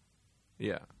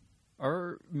 Yeah.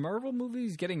 Are Marvel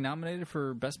movies getting nominated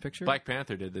for Best Picture? Black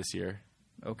Panther did this year,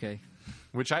 Okay.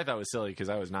 which I thought was silly because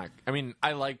I was not. I mean,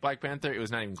 I like Black Panther. It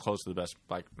was not even close to the best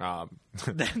Best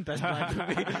Black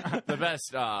movie. the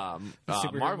best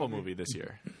Superhero Marvel movie? movie this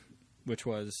year. Which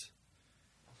was...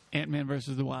 Ant-Man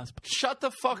versus the Wasp. Shut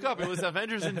the fuck up! It was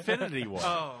Avengers: Infinity War.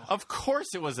 Of course,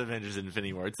 it was Avengers: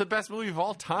 Infinity War. It's the best movie of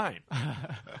all time.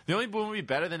 The only movie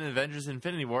better than Avengers: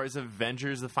 Infinity War is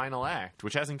Avengers: The Final Act,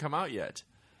 which hasn't come out yet.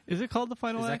 Is it called The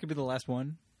Final Is that Act? going to be the last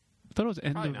one? I thought it was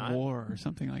End Probably of not. War or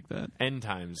something like that. End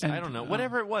Times. End- I don't know. oh.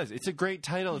 Whatever it was. It's a great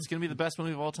title. It's going to be the best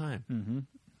movie of all time.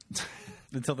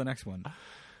 Until the next one.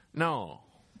 No.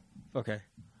 Okay.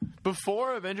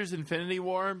 Before Avengers: Infinity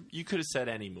War, you could have said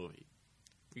any movie.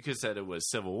 You could have said it was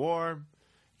Civil War.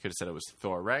 You could have said it was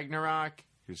Thor Ragnarok. You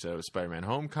could have said it was Spider-Man: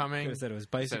 Homecoming. Could have said it was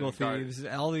Bicycle Said it was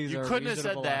Thieves. All these You are couldn't have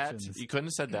said reasonable that. options. You couldn't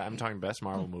have said that. I'm talking best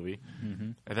Marvel movie.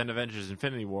 And then Avengers: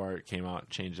 Infinity War came out,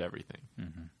 changed everything.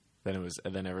 Then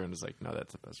everyone was like, "No,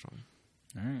 that's the best one."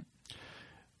 All right.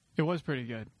 It was pretty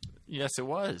good. Yes, it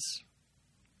was.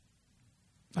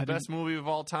 I The best movie of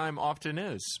all time often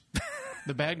is.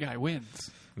 The bad guy wins.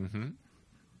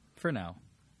 For now.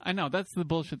 I know, that's the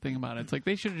bullshit thing about it. It's like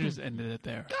they should have just ended it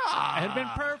there. It had been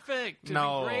perfect. It'd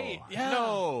No, be great. Yeah,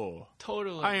 no.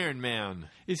 totally. Iron Man.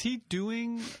 Is he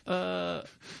doing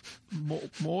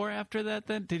more after that?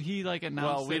 Then did he like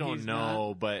announce? Well, we that don't he's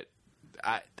know, but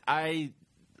I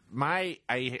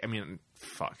mean,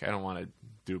 fuck. I don't want to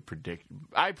do predict.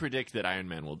 I predict that Iron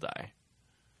Man will die.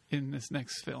 not in this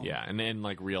next film? Yeah, and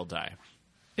like real die.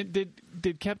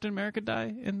 Did Captain America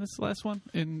die in this last one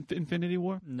in Infinity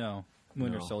War? No.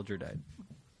 Winter No. Soldier died.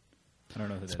 I don't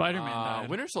know who that is. Spider-Man died.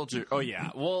 Winter Soldier. Oh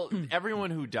yeah. Well, everyone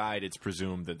who died, it's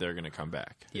presumed that they're going to come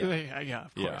back. Yeah. Yeah,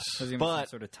 of Yeah. course. There's gonna be But- some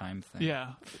sort of time thing.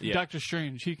 Yeah. Yeah. Doctor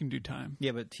Strange, he can do time.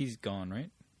 Yeah, but he's gone, right?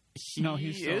 No,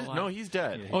 he's still alive. No, he's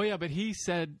dead. Yeah. Oh yeah, but he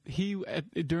said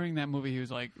during that movie he was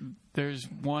like, "There's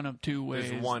one of two ways."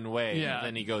 There's one way. Yeah. And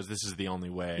then he goes, "This is the only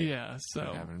way." Yeah.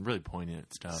 So Having really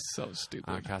poignant stuff. so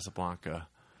stupid. Casablanca.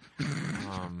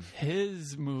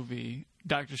 His movie,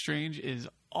 Doctor Strange, is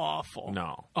awful.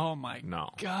 No. Oh my No.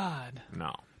 god.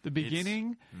 No. The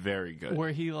beginning It's very good.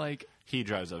 where he like He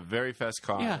drives a very fast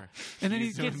car. yeah, and then he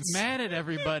He's doing gets mad at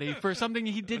everybody for something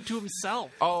he did to himself.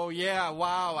 Oh yeah!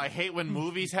 Wow! I hate when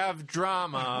movies have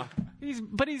drama. He's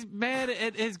mad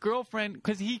at his girlfriend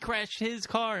because he crashed his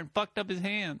car and fucked up his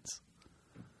hands.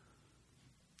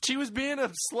 She was being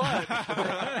a slut.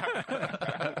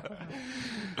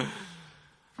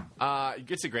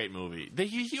 It's a great movie.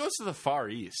 He goes to the Far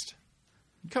East.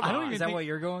 Come I don't on. even Is that think- why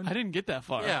you're going? I didn't get that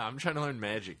far. Yeah, I'm trying to learn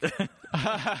magic.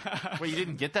 Wait, you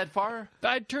didn't get that far?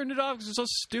 I turned it off because it's so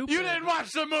stupid. You didn't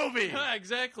watch the movie. Yeah,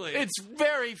 exactly. It's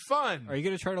very fun. Are you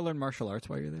going to try to learn martial arts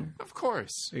while you're there? Of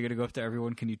course. Are you going to go up to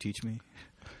everyone? Can you teach me?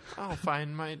 I'll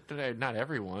find my... Not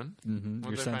everyone. Your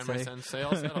Once I find my sensei? sensei,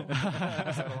 I'll settle.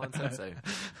 Settle on sensei.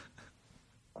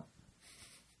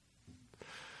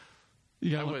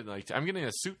 Yeah. I would like to. I'm getting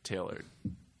a suit tailored.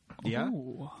 Yeah.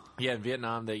 Ooh. Yeah, in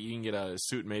Vietnam, that you can get a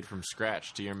suit made from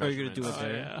scratch to your Oh, you're measurements. gonna do it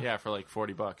there? yeah. Yeah, for like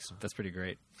 $40. That's pretty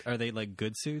great. Are they like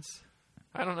good suits?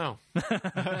 I don't know.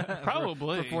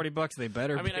 Probably. For $40, they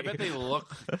better. I mean, I be. bet they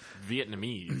look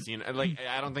Vietnamese. You know, like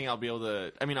I don't think I'll be able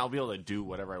to. I mean, I'll be able to do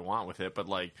whatever I want with it, but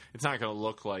like, it's not going to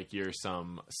look like you're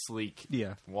some sleek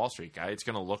Yeah. Wall Street guy. It's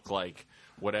going to look like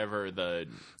whatever the.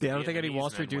 Yeah, I don't think any Vietnamese Wall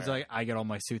Street men dudes wear. are like, I get all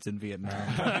my suits in Vietnam.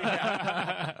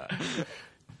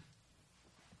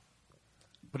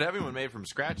 But everyone made from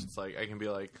scratch. It's like I can be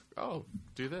like, oh,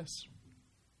 do this.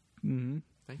 Mm-hmm.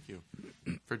 Thank you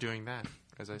for doing that.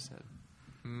 As I said.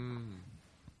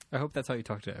 I hope that's how you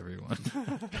talk to everyone.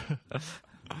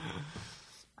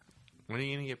 When are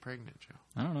you going to get pregnant, Joe?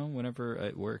 I don't know. Whenever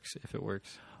it works, if it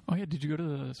works. Oh yeah, did you go to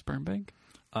the sperm bank?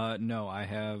 No, I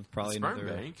have probably Sperm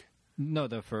another. bank. No,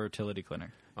 the fertility clinic.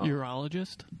 Oh.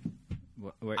 Urologist?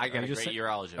 Wait, I got are a you just great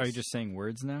urologist. Are you just saying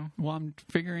words now? Well, I'm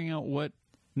figuring out what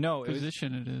No, it was,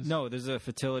 position it is. no. There's a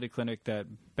fertility clinic that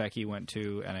Becky went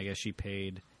to, and I guess she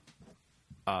paid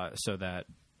so that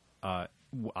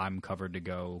I'm covered to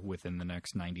go within the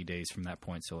next 90 days from that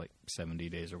point. So like 70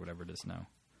 days or whatever it is now.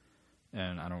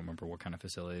 And I don't remember what kind of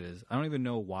facility it is. I don't even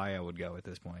know why I would go at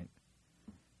this point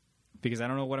because I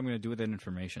don't know what I'm going to do with that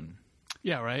information.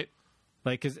 Yeah, right.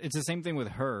 Like, because it's the same thing with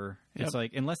her. It's Yep.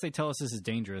 like, unless they tell us this is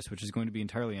dangerous, which is going to be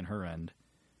entirely on her end,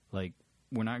 like,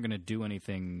 we're not going to do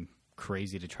anything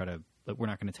crazy to try to, like, we're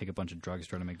not going to take a bunch of drugs to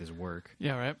try to make this work.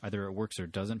 Yeah, right. Either it works or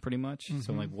it doesn't, pretty much.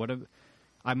 So I'm like,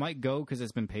 I might go because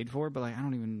it's been paid for, but, like, I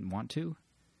don't even want to.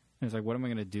 And it's like, what am I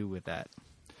going to do with that?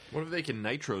 What if they can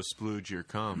Nitro Splooge your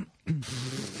cum?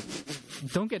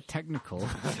 Don't get technical.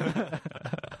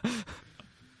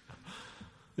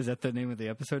 Is that the name of the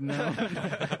episode now?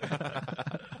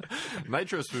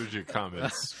 Nitro Splooge your cum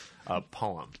is a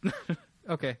poem.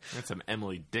 Okay. That's some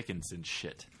Emily Dickinson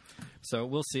shit. So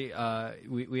we'll see.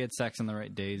 We had sex on the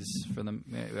right days for them,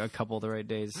 a couple of the right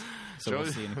days. So we'll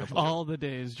Joe- see in a couple. All the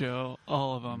days, Joe.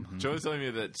 All of them. Joe's telling me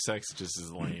that sex just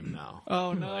is lame now.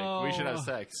 Oh no. Like, we should have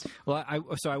sex. Well,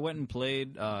 I went and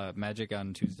played Magic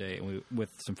on Tuesday with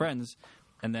some friends,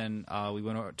 and then we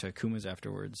went over to Kuma's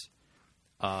afterwards.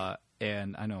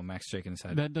 And I know Max shaking his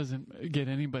head. That doesn't get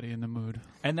anybody in the mood.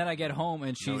 And then I get home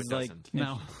and No, she's it like, doesn't.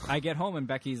 No. I get home and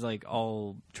Becky's like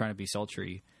all trying to be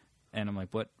sultry, and I'm like,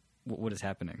 what is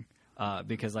happening?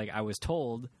 Because like I was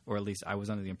told, or at least I was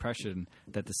under the impression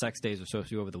that the sex days were supposed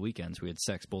to be over the weekends. We had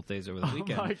sex both days over the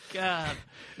weekend. Oh my god.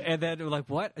 And then we're like,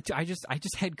 what? I just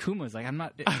had Kuma's. Like, I'm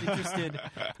not interested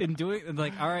in doing.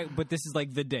 Like, all right, but this is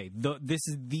like the day. This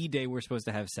is the day we're supposed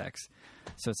to have sex.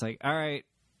 So it's like, all right,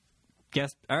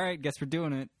 guess we're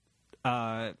doing it.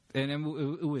 And then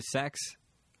it was sex.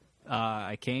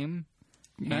 I came.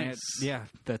 Nice. And yeah,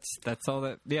 that's all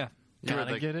that. Yeah,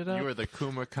 Gotta get it up. You were the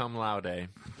Kuma cum laude.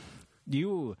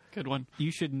 you Good one.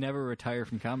 should never retire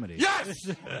from comedy. Yes!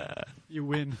 You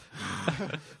win.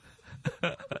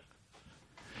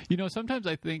 You know, sometimes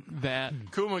I think that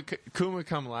Kuma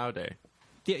cum laude.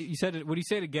 Yeah, you said it. When you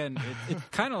say it again, it's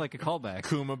kind of like a callback.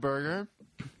 Kuma burger.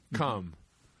 Cum.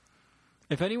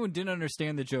 If anyone didn't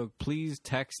understand the joke, please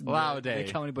text Laude. the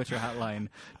Comedy Butcher hotline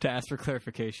to ask for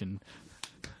clarification.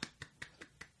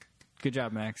 Good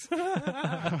job, Max.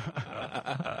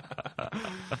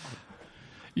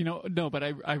 You know, no, but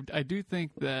I do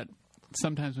think that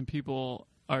sometimes when people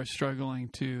are struggling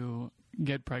to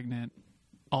get pregnant,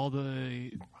 all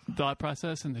the thought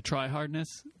process and the try hardness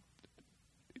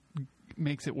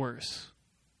makes it worse.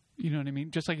 You know what I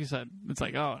mean? Just like you said, it's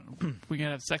like, oh, we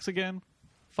gonna have sex again?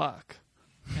 Fuck.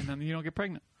 And then you don't get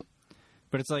pregnant.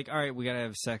 But it's like, all right, we got to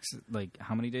have sex, like,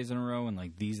 how many days in a row? And,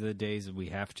 like, these are the days that we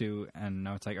have to. And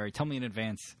now it's like, all right, tell me in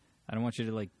advance. I don't want you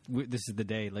to, like, this is the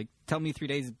day. Like, tell me 3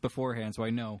 days beforehand so I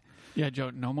know. Yeah,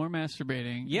 Joe, no more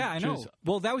masturbating. Yeah, I know. Just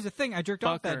Well, that was the thing. I jerked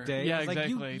off that fucker. day. Yeah, I was like,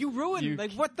 exactly. you ruined. You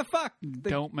like, what the fuck? Like,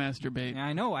 don't masturbate.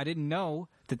 I know. I didn't know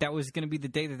that was going to be the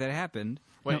day that happened.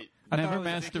 Wait, I Never thought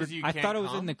it was- masturbate. I thought it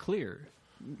was in the clear.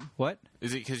 What?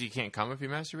 Is it because you can't come if you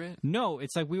masturbate? No,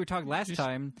 it's like we were talking last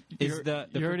time. Is You're, the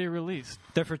you're already released.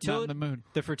 the Not fertility in the mood.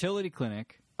 the fertility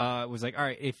clinic was like, all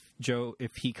right,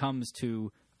 if he comes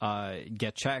to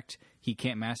get checked, he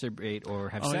can't masturbate or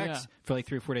have Oh, sex yeah. for like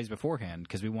 3 or 4 days beforehand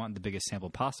because we want the biggest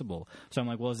sample possible. So I'm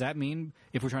like, well, does that mean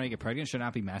if we're trying to get pregnant, should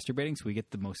not be masturbating so we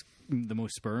get the most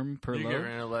sperm per You load?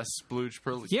 get less splooge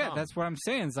per Yeah, cum. that's what I'm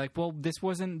saying. It's like, well, this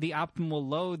wasn't the optimal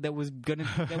load that would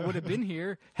have been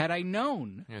here had I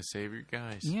known. Yeah, save your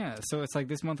guys. Yeah, so it's like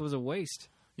this month was a waste.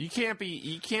 You can't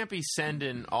be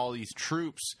sending all these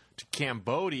troops to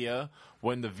Cambodia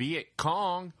when the Viet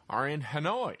Cong are in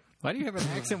Hanoi. Why do you have an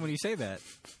accent when you say that?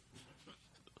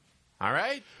 All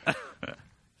right?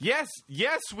 Yes,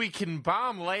 we can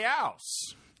bomb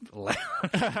Laos.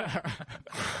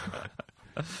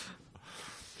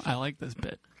 I like this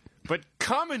bit. But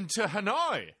coming to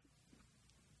Hanoi.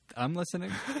 I'm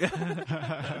listening.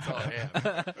 That's all I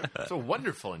have. It's a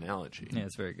wonderful analogy. Yeah,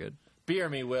 it's very good. Beer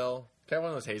me, Will. Can I have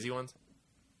one of those hazy ones?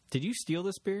 Did you steal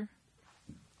this beer?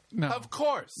 No, Of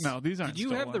course. no, these aren't. Did you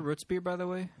have the stolen. Roots beer, by the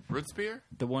way? Roots beer?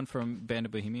 The one from Band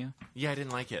of Bohemia? Yeah, I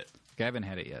didn't like it. I haven't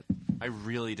had it yet. I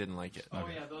really didn't like it. Oh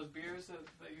yeah, those beers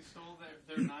that you stole,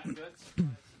 they're not good.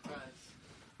 Surprise.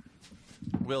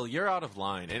 Will, you're out of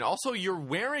line. And also, you're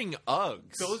wearing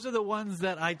Uggs. Those are the ones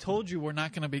that I told you were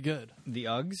not going to be good. The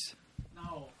Uggs?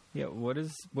 No. Yeah, what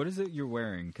is it you're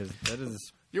wearing? Because that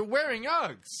is... You're wearing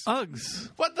Uggs. Uggs.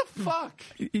 What the fuck?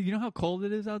 You know how cold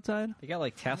it is outside? They got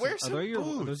like tassels. Wear some Are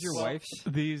those boots. your wife's?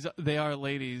 They are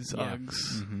ladies' Yeah.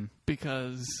 Uggs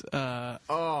because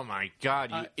Oh, my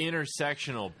God. You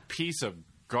intersectional piece of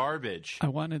garbage. I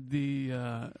wanted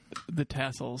the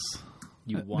tassels.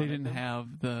 You They wanted didn't them? have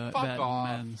Fuck that off.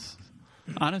 men's.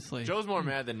 Honestly, Joe's more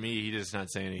mad than me. He does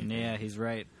not say anything. Yeah, he's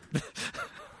right.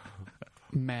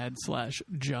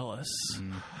 mad/jealous.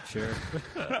 Sure.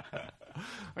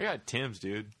 I got Tim's,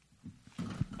 dude.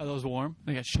 Are those warm?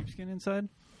 They got sheepskin inside.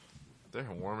 They're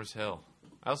warm as hell.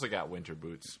 I also got winter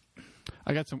boots.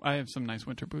 I have some nice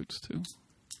winter boots too,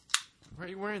 Why are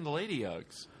you wearing the lady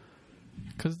Uggs?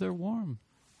 because they're warm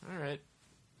All right.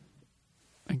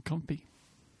 and comfy.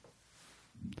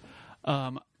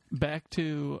 Back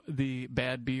to the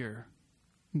bad beer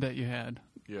that you had.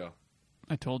 Yeah.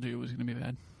 I told you it was going to be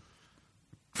bad.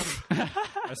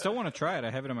 I still want to try it.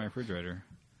 I have it in my refrigerator.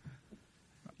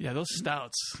 Yeah, those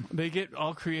stouts, they get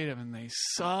all creative and they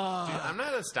suck. Dude, I'm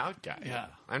not a stout guy. Yeah.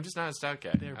 I'm just not a stout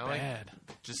guy. They're I like bad.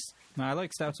 just No, I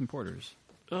like stouts and porters.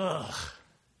 Ugh.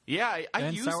 yeah. I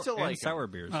And used to like and sour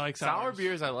beers. I like sour sours.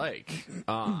 beers. I like.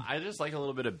 I just like a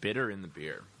little bit of bitter in the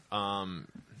beer.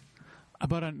 I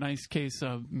bought a nice case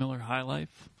of Miller High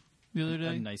Life the other A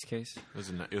day. nice case.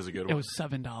 It was a good It one. was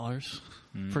 $7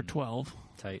 for 12.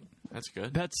 Tight. That's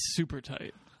good. That's super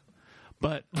tight.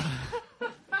 But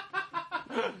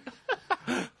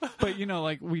but you know,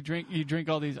 like you drink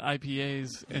all these IPAs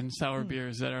and sour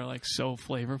beers that are like so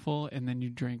flavorful, and then you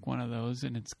drink one of those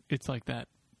and it's like that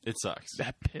It sucks.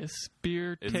 piss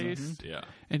beer It taste, sucks. Yeah.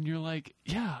 and you're like,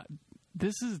 yeah,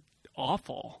 this is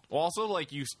awful. Well, also, like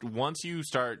once you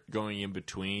start going in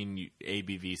between,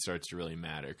 ABV starts to really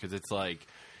matter because it's like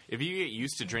if you get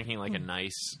used to drinking like a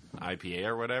nice IPA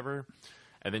or whatever,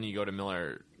 and then you go to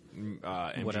Miller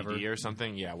MGD Whatever. or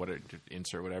something, yeah,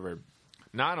 insert whatever.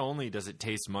 Not only does it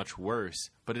taste much worse,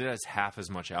 but it has half as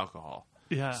much alcohol.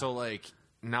 Yeah. So like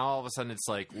now all of a sudden it's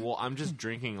like, well, I'm just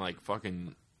drinking like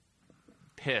fucking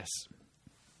piss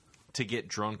to get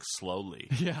drunk slowly.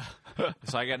 Yeah.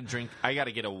 So I got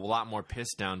to get a lot more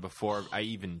piss down before I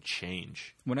even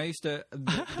change. When I used to,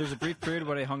 there's a brief period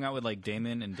when I hung out with like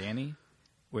Damon and Danny,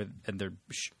 and they're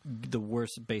the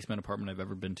worst basement apartment I've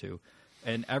ever been to.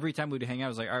 And every time we'd hang out, I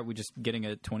was like, all right, we're just getting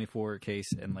a 24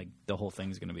 case, and like the whole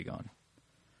thing's gonna be gone.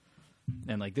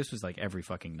 And like this was like every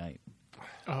fucking night.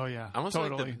 Oh yeah. I almost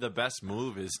totally. like the best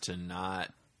move is to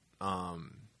not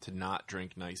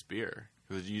drink nice beer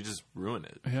because you just ruin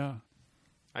it. Yeah.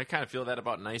 I kind of feel that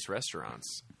about nice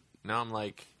restaurants. Now I'm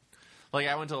like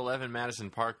I went to 11 Madison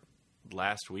Park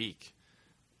last week.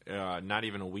 Not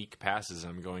even a week passes.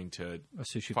 I'm going to A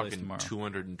sushi place fucking tomorrow.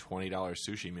 $220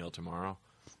 sushi meal tomorrow.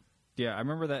 Yeah, I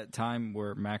remember that time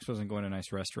where Max wasn't going to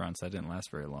nice restaurants. That didn't last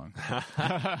very long.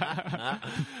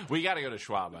 We got to go to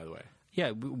Schwab, by the way.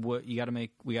 Yeah, we got to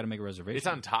make a reservation. It's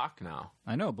on talk now.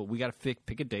 I know, but we got to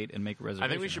pick a date and make a reservation. I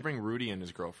think we should bring Rudy and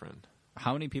his girlfriend.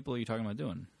 How many people are you talking about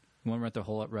doing? You want to rent the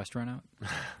whole restaurant out?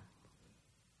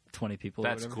 20 people.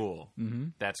 That's or whatever? cool. Mm-hmm.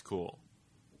 That's cool.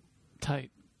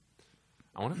 Tight.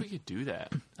 I wonder if we could do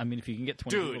that. I mean, if you can get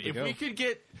 20 Dude, people to if go. we could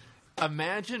get...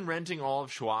 Imagine renting all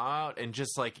of Schwab out and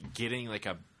just, like, getting, like,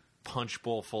 a punch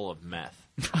bowl full of meth.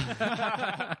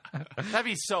 That'd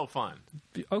be so fun.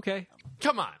 Okay.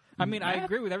 Come on. I mean, I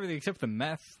agree with everything except the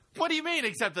meth. What do you mean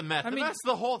except the meth? I The mean- meth's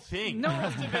the whole thing. No. The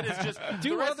rest of it is just...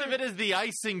 the rest of it is the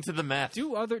icing to the meth.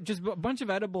 Just a bunch of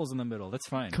edibles in the middle. That's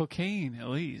fine. Cocaine, at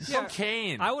least. Yeah.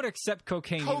 Cocaine. I would accept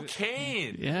cocaine.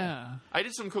 Cocaine. Yeah. I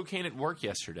did some cocaine at work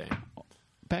yesterday.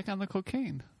 Back on the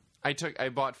cocaine. I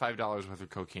bought $5 worth of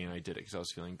cocaine. I did it because I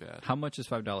was feeling bad. How much is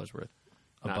 $5 worth?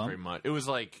 A Not bump? very much. It was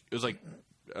like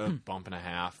a bump and a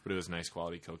half, but it was nice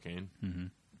quality cocaine. Mm-hmm.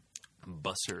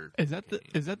 Bussard. Is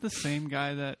that the same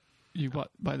guy that you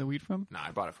bought by the weed from? No, I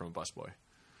bought it from a busboy.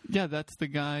 Yeah, that's the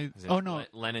guy. Oh no,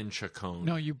 Lennon Chacon.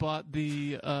 no, you bought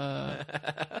the.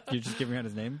 You're just giving out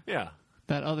his name? Yeah.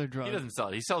 That other drug. He doesn't sell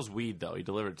it. He sells weed, though. He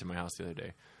delivered it to my house the other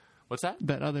day. What's that?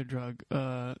 That other drug.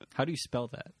 How do you spell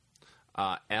that?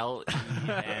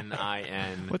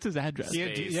 Lenin. What's his address? Do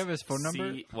you have his phone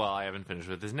number? Well, I haven't finished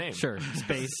with his name. Sure.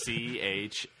 Space.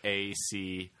 CHACON.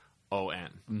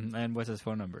 And what's his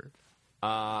phone number?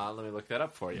 Let me look that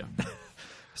up for you.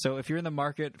 So if you're in the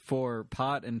market for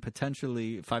pot and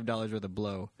potentially $5 worth of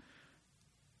blow.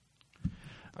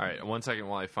 All right, 1 second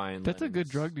while I find. That's a good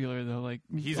Lenin's. drug dealer, though. Like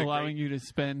He's allowing you to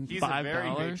spend He's $5. a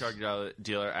very great drug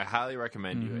dealer. I highly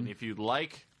recommend you. And if you'd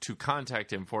like to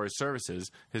contact him for his services,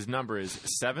 his number is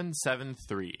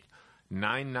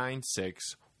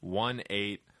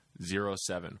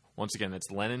 773-996-1807. Once again, that's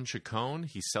Lenin Chacon.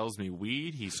 He sells me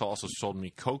weed. He's also sold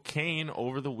me cocaine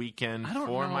over the weekend I don't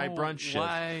for know my brunch shift.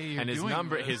 why you're And his doing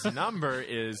number this. his number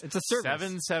is It's a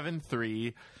service.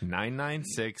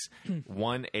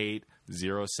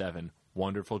 773-996-1807.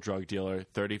 Wonderful drug dealer,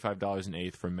 $35 an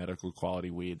eighth for medical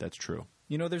quality weed. That's true.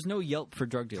 You know, there's no Yelp for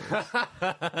drug dealers.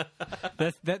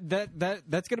 that's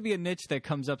going to be a niche that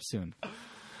comes up soon.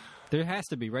 There has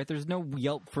to be, right? There's no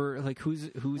Yelp for like who's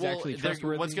actually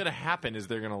trustworthy. What's going to happen is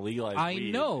they're going to legalize I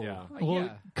weed. know. Yeah. Well, Yeah.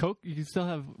 Coke. You can still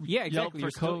have Yeah, exactly.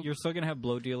 Yelp for Coke. You're still going to have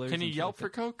blow dealers. Can you and shit Yelp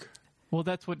like for Coke? Well,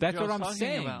 that's what That's Joe's what I'm talking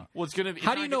saying. about. Well, it's going to be.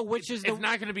 How do you know which is the- It's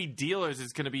not going to be dealers.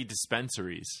 It's going to be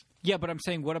dispensaries. that. Yeah, but I'm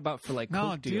saying, what about for like No,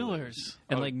 Coke dealers.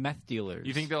 and like meth dealers?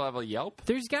 You think they'll have a Yelp?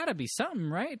 There's got to be something,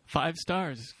 right? 5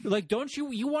 stars. Like, don't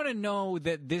you want to know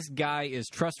that this guy is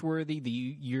trustworthy, that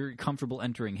you're comfortable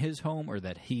entering his home, or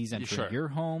that he's entering Sure. your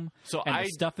home, So and I- the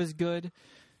stuff is good?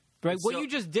 Right? What So- you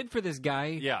just did for this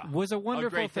guy Yeah, was a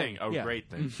wonderful great thing. A Yeah. great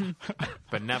thing.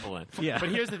 Benevolent. Yeah. But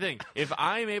here's the thing: if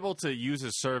I'm able to use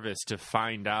a service to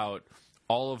find out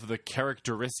all of the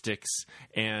characteristics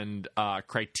and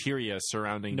criteria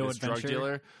surrounding No this drug adventure?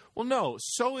 dealer, well, no.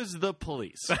 So is the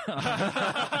police. You know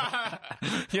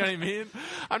what I mean?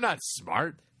 I'm not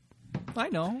smart. I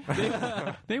know,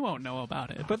 They won't know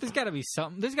about it. but there's got to be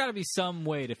some. There's got to be some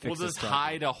way to fix We'll this just problem.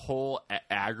 hide a whole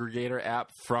aggregator app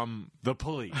from the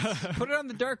police. Put it on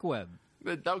the dark web.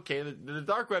 Okay, the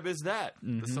dark web is that.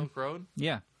 The Silk Road.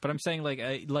 Yeah, but I'm saying like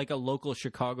a local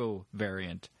Chicago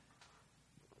variant.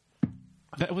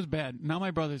 That was bad. Now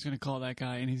my brother's going to call that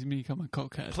guy, and he's going to become a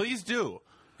cokehead. Please do.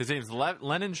 His name's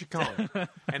Lenin Chacon.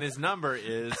 And his number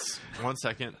is, 1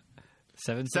 second,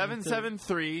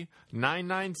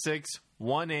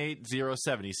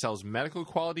 773-996-1807. He sells medical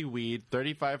quality weed,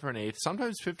 35 for an eighth,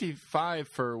 sometimes 55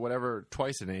 for whatever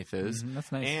twice an eighth is.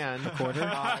 That's nice. And Quarter.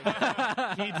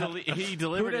 he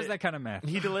delivered Who does it. that kind of math?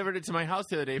 He delivered it to my house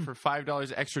the other day for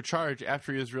 $5 extra charge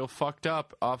after he was real fucked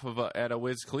up off of at a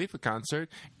Wiz Khalifa concert,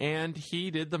 and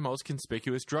he did the most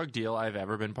conspicuous drug deal I've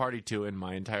ever been party to in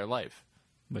my entire life.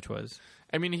 Which was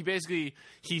I mean, he basically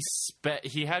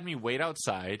he had me wait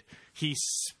outside. He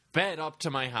sped up to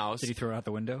my house. did he throw it out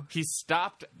the window? He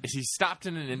stopped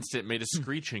in an instant, made a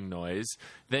screeching noise.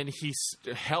 Then he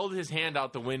held his hand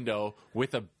out the window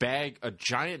with a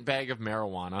giant bag of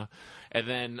marijuana, and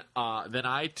then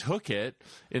I took it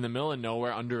in the middle of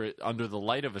nowhere under the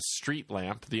light of a street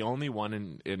lamp, the only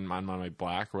one on my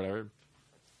block or whatever.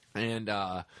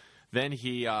 And then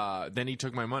he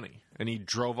took my money and he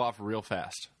drove off real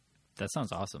fast. That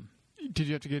sounds awesome. Did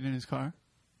you have to get in his car?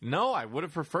 No, I would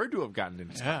have preferred to have gotten in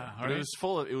his Yeah, car. But right. it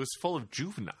was full of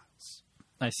juveniles.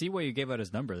 I see why you gave out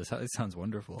his number. This sounds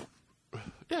wonderful.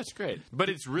 Yeah, it's great, but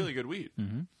it's really good weed.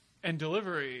 And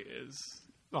delivery is...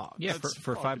 Oh, Yeah, that's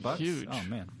for $5. huge. Oh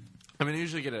man. I mean, I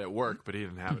usually get it at work, but he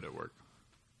didn't have it at work.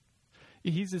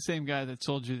 He's the same guy that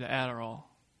sold you the Adderall.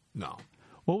 No,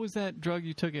 What was that drug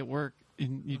you took at work?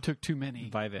 And you took too many.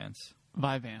 Vyvanse.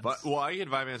 Vyvanse. but I get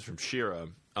Vyvanse from Shira.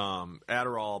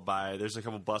 Adderall there's a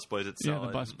couple busboys that yeah, sell the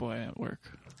it, busboy at work.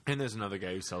 and there's another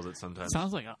guy who sells it sometimes.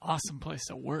 Sounds like an awesome place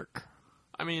to work.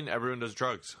 I mean, everyone does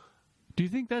drugs. Do you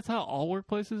think that's how all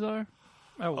workplaces are?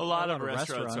 Oh, A lot of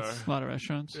restaurants A lot of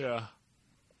restaurants. Yeah.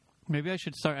 Maybe I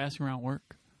should start asking around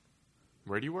work.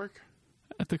 Where do you work?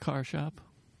 At the car shop.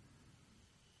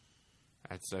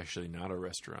 That's actually not a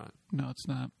restaurant. No, it's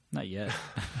not. Not yet.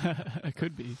 It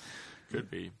could be. Could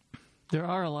be. There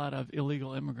are a lot of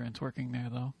illegal immigrants working there,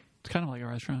 though. It's kind of like a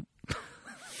restaurant.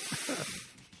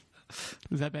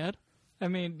 Is that bad? I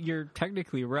mean, you're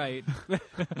technically right.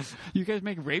 You guys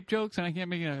make rape jokes and I can't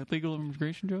make an illegal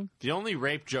immigration joke? The only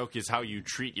rape joke is how you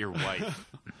treat your wife.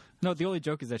 No, the only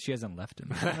joke is that she hasn't left him.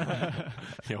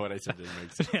 Yeah, what I said didn't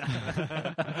make sense.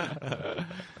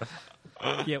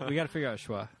 Yeah, we got to figure out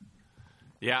Schwa.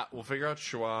 Yeah, we'll figure out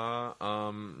Schwa.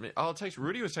 I'll text.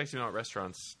 Rudy was texting me about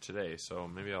restaurants today, so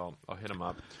maybe I'll hit him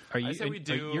up. Are you? I say we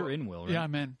do. You're in Will, right? Yeah,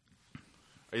 I'm in.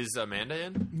 Is Amanda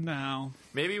in? No.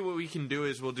 Maybe what we can do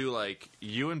is we'll do like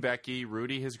you and Becky,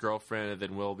 Rudy, his girlfriend, and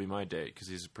then Will will be my date because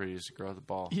he's the prettiest girl at the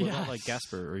ball. What about like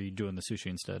Gasper? Or are you doing the sushi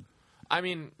instead? I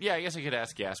mean, yeah, I guess I could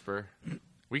ask Gasper.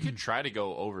 We could try to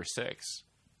go over 6.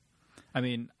 I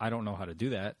mean, I don't know how to do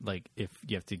that. Like, if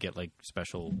you have to get like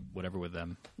special whatever with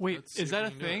them. Wait, Let's see is if that we a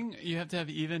can do thing? You have to have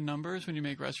even numbers when you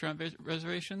make restaurant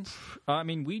reservations? I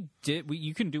mean,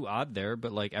 you can do odd there,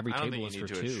 but like every I don't table think is you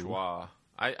for need to at 2. Schwa.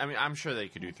 I mean, I'm sure they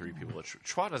could do 3 people at Schwa.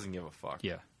 Schwa doesn't give a fuck.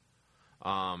 Yeah.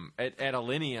 At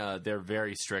Alinea, they're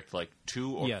very strict, like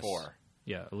 2 or 4.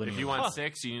 Yeah. If you want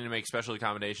 6, you need to make special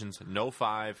accommodations. No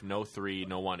 5, no 3,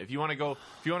 no 1. If you want to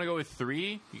go with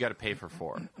 3, you got to pay for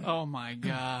 4. Oh my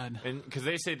god. And because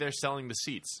they say they're selling the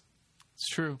seats. It's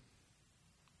true.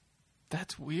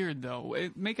 That's weird though.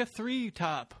 Make a 3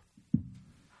 top.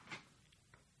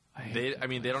 They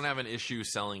don't have an issue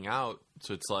selling out,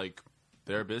 so it's like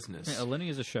their business. Yeah, Alinea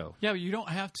is a show. Yeah, but you don't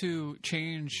have to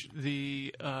change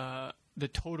the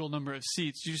total number of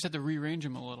seats. You just have to rearrange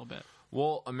them a little bit.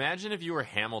 Well, imagine if you were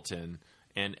Hamilton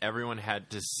and everyone had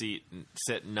to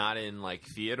sit not in like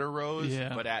theater rows,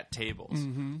 but at tables.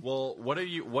 Mm-hmm. Well, what are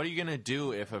you going to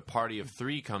do if a party of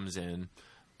 3 comes in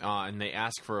and they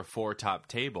ask for a 4 top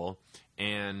table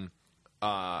and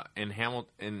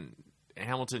Hamilton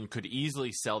could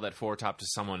easily sell that 4 top to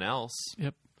someone else?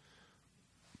 Yep.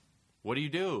 What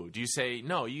do? Do you say,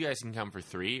 no, you guys can come for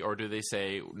 3? Or do they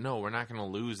say, no, we're not going to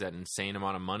lose that insane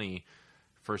amount of money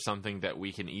for something that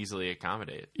we can easily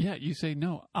accommodate? Yeah, you say,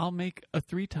 no, I'll make a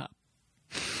 3 top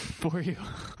for you.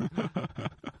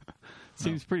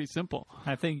 Seems pretty simple.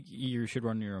 I think you should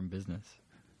run your own business.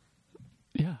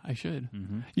 Yeah, I should.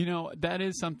 Mm-hmm. You know, that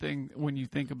is something when you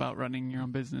think about running your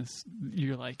own business,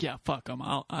 you're like, yeah, fuck them.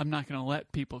 I'm not going to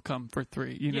let people come for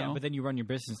 3, you know? Yeah, but then you run your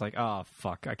business like, oh,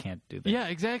 fuck, I can't do that. Yeah,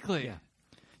 exactly. Yeah.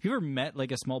 Have you ever met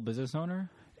like a small business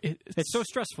owner? It's so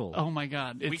stressful. Oh my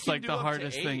God. It's can like do the up to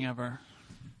hardest 8. thing ever.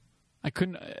 I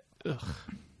couldn't.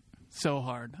 So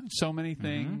hard. So many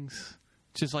things.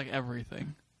 Just like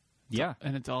everything. Yeah.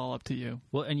 And it's all up to you.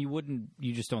 Well, and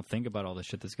you just don't think about all the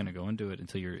shit that's going to go into it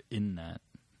until you're in that.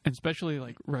 And especially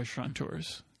like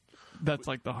restaurateurs. That's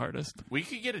like the hardest. We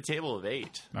could get a table of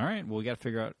 8. All right. Well, we got to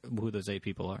figure out who those 8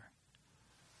 people are.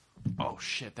 Oh,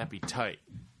 shit, that'd be tight.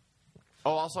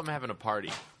 Oh, also, I'm having a party.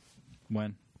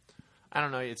 When? I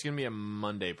don't know. It's going to be a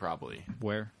Monday, probably.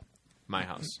 Where? My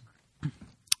house.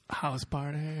 House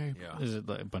party. Yeah. Is it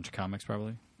like a bunch of comics,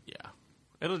 probably? Yeah.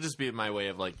 It'll just be my way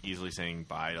of, like, easily saying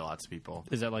bye to lots of people.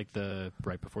 Is that like the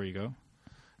right before you go?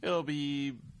 It'll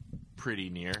be pretty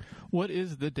near. What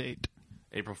is the date?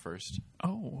 April 1st.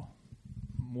 Oh,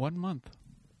 1 month.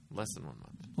 Less than 1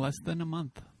 month. Less than a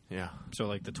month. Yeah. So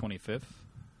like the 25th?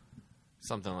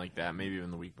 Something like that. Maybe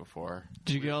even the week before.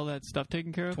 Did you get all that stuff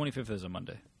taken care of? 25th is a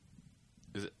Monday.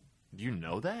 Is it? Do you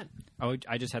know that? Oh,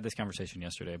 I just had this conversation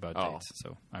yesterday about Oh. dates,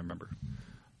 so I remember.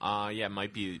 Yeah, it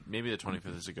might be. Maybe the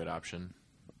 25th is a good option.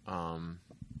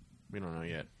 We don't know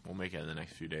yet. We'll make it in the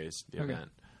next few days, the Okay.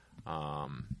 event.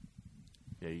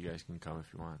 Yeah, you guys can come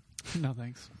if you want. No,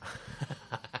 thanks.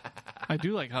 I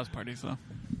do like house parties, though.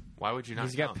 Why would you not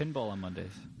He's got come? pinball on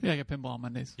Mondays. Yeah, I got pinball on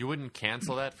Mondays. You wouldn't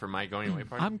cancel that for my going away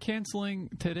party? I'm canceling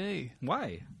today.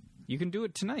 Why? You can do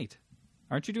it tonight.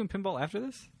 Aren't you doing pinball after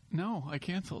this? No, I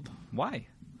canceled. Why?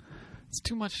 It's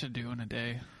too much to do in a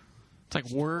day. It's like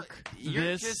work, You're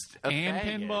this, just a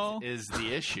and faggot pinball. is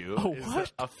the issue. Oh, is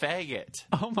what? A faggot.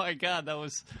 Oh my God, that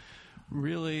was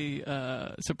really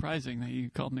surprising that you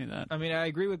called me that. I mean, I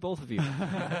agree with both of you.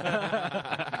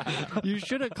 You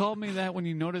should have called me that when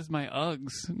you noticed my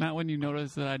Uggs, not when you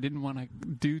noticed that I didn't want to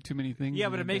do too many things. Yeah,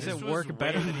 in but a it makes day. it work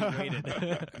better than you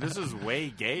rated. This is way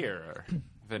gayer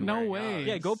than No wearing way. Uggs.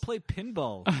 Yeah, go play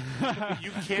pinball.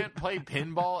 You can't play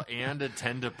pinball and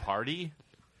attend a party?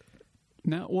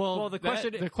 No, well, Well, the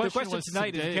question was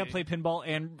tonight is today. you can't play pinball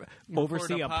and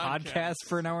oversee a a podcast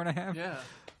for an hour and a half? Yeah,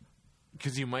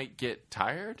 Because you might get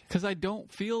tired? because I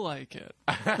don't feel like it.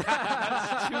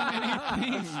 That's too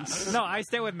many things. No, I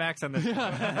stay with Max on this.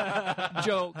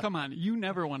 Joe, come on. You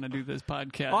never want to do this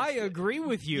podcast. I agree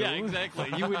with you. Yeah, exactly.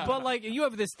 You would, But like you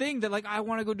have this thing that like I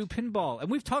want to go do pinball, and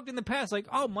we've talked in the past like,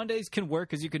 oh, Mondays can work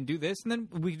because you can do this, and then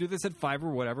we can do this at 5 or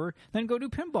whatever, then go do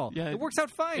pinball. Yeah, it works out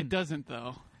fine. It doesn't,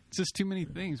 though. It's just too many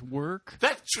things. Work.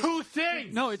 That's 2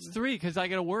 things! No, it's 3 because I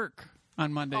got to work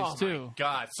on Mondays, Oh, too. my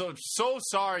God. So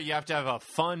sorry you have to have a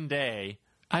fun day.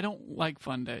 I don't like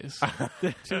fun days.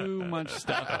 Too much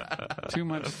stuff. Too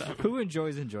much stuff. Who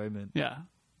enjoys enjoyment? Yeah.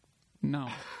 No.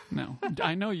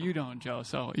 I know you don't, Joe,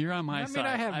 so you're on my I side. mean,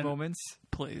 I have moments.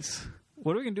 Please.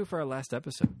 What are we gonna do for our last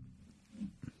episode?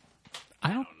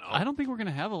 I don't think we're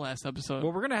gonna have a last episode.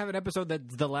 Well, we're gonna have an episode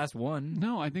that's the last one.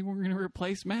 No, I think we're gonna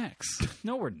replace Max.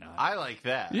 No, we're not. I like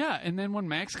that. Yeah, and then when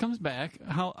Max comes back,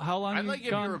 how long? I'd like if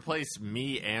you gone? replace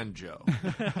me and Joe.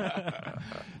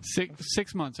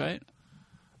 6 months, right?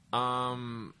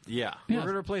 Yeah. We're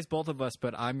gonna replace both of us,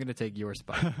 but I'm gonna take your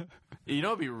spot. You know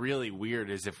what'd be really weird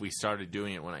is if we started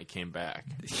doing it when I came back.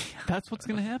 That's what's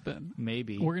gonna happen.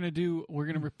 Maybe We're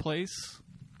gonna replace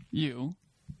you,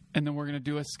 and then we're gonna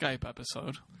do a Skype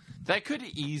episode. That could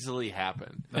easily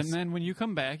happen. And then when you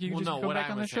come back, you can just come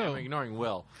back on the show. I'm ignoring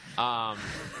Will. No,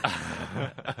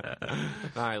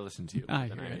 I listened to you. I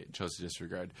Then hear I it. chose to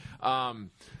disregard. What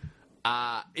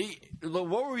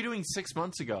were we doing 6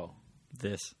 months ago?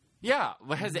 this. Yeah.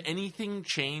 Has anything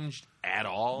changed at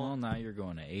all? Well, now you're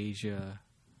going to Asia.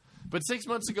 But 6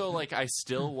 months ago, like, I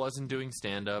still wasn't doing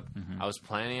stand-up. I was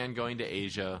planning on going to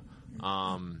Asia.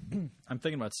 I'm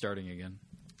thinking about starting again.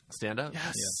 Stand-up?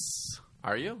 Yes.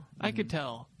 Are you? I could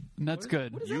tell, and that's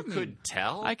good. You could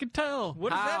tell? I could tell. What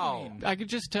does How? that mean? I could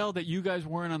just tell that you guys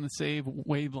weren't on the same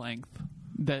wavelength.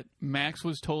 That Max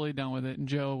was totally done with it, and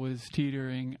Joe was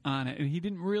teetering on it, and he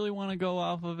didn't really want to go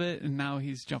off of it, and now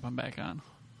he's jumping back on.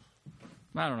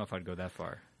 I don't know if I'd go that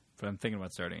far, but I'm thinking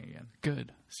about starting again.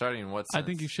 Good. Starting in what I sense?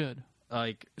 think you should.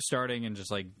 Like starting and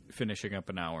just like finishing up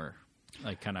an hour,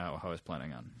 like kind of how I was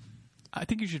planning on. I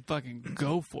think you should fucking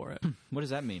go for it. What does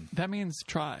that mean? That means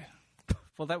try.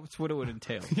 Well, that's what it would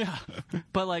entail. Yeah.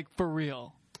 But, like, for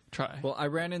real, try. Well, I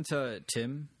ran into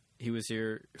Tim. He was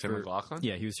here. Tim McLaughlin?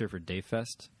 Yeah, he was here for Dave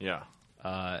Fest. Yeah.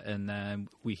 And then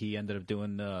he ended up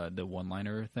doing the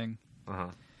one-liner thing. Uh-huh.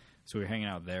 So we were hanging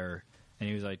out there, and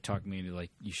he was like talking to me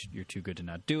like, "You're too good to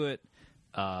not do it."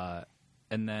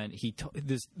 And then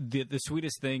the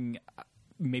sweetest thing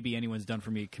maybe anyone's done for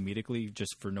me comedically,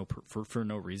 just for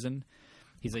no reason.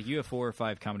 He's like, "You have 4 or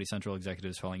 5 Comedy Central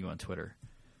executives following you on Twitter."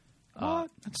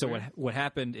 What? So what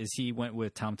happened is he went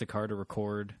with Tom Takar to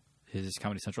record his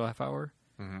Comedy Central half hour,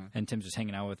 and Tim's just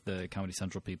hanging out with the Comedy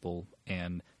Central people,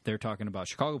 and they're talking about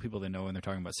Chicago people they know, and they're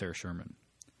talking about Sarah Sherman.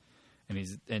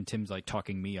 And Tim's like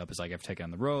talking me up as like, I've taken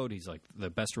on the road. He's like, the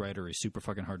best writer. He's super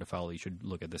fucking hard to follow. You should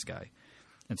look at this guy.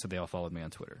 And so they all followed me on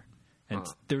Twitter. And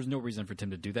there's no reason for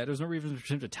Tim to do that. There's no reason for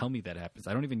Tim to tell me that happens.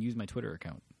 I don't even use my Twitter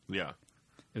account. Yeah.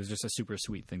 It was just a super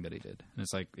sweet thing that he did. And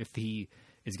it's like, if he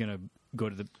is going to go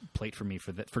to the plate for me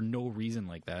for that, for no reason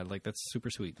like that, like that's super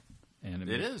sweet. And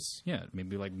It is. Yeah.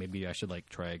 Maybe I should like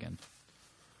try again.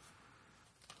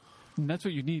 And that's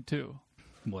what you need, too.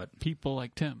 What? People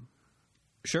like Tim.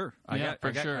 Sure. Yeah,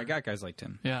 for sure. I got guys like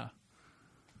Tim. Yeah.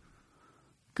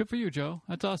 Good for you, Joe.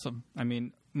 That's awesome. I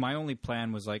mean, my only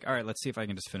plan was like, all right, let's see if I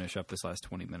can just finish up this last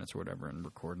 20 minutes or whatever and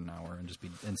record an hour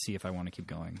and see if I want to keep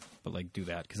going. But like do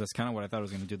that, because that's kind of what I thought I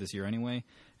was going to do this year anyway,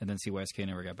 and then CYSK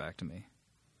never got back to me.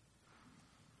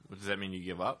 Does that mean you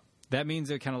give up? That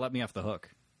means it kind of let me off the hook.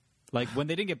 Like when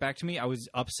they didn't get back to me, I was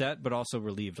upset but also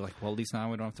relieved. Like, well, at least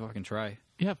now I don't have to fucking try.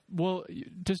 Yeah, well,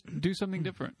 just do something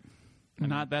different.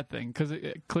 Not that thing, because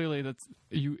clearly that's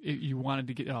you wanted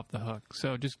to get off the hook.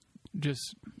 So just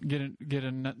get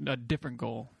a different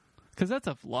goal, because that's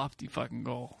a lofty fucking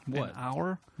goal. What? An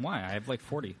hour? Why? I have like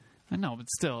 40. I know, but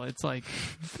still, it's like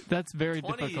that's very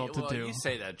 20, difficult to do. You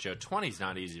say that, Joe. 20's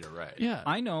not easy to write. Yeah,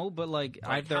 I know, but like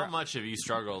How much have you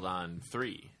struggled on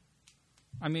 3?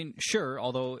 I mean, sure.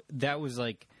 Although that was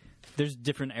like, there's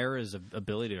different eras of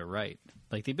ability to write.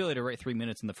 Like the ability to write 3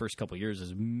 minutes in the first couple of years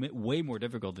is way more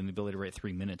difficult than the ability to write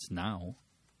 3 minutes now.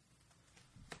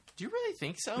 Do you really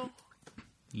think so?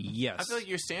 Yes. I feel like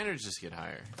your standards just get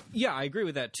higher. Yeah, I agree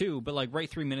with that too. But like, write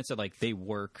 3 minutes that like they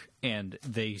work and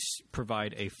they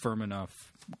provide a firm enough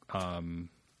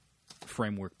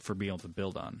framework for being able to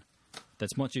build on.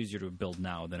 That's much easier to build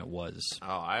now than it was.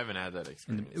 Oh, I haven't had that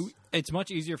experience. It's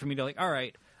much easier for me to like, all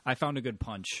right, I found a good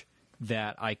punch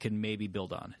that I can maybe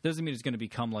build on. Doesn't mean it's going to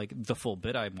become like the full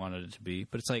bit I wanted it to be,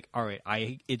 but it's like, all right,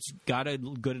 it's got a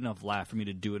good enough laugh for me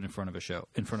to do it in front of a show,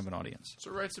 in front of an audience. So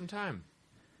write some time.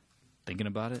 Thinking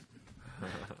about it.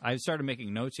 I started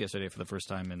making notes yesterday for the first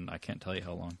time, and I can't tell you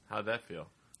how long. How'd that feel?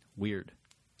 Weird.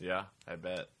 Yeah, I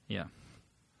bet. Yeah.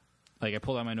 Like, I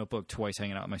pulled out my notebook twice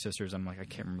hanging out with my sisters, and I'm like, I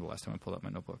can't remember the last time I pulled out my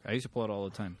notebook. I used to pull it all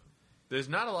the time. There's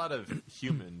not a lot of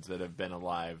humans that have been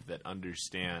alive that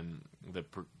understand the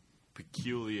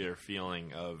peculiar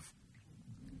feeling of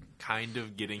kind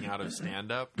of getting out of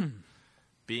stand-up,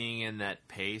 being in that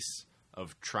pace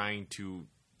of trying to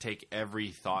take every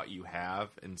thought you have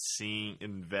and seeing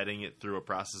and vetting it through a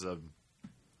process of,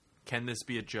 can this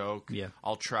be a joke? Yeah.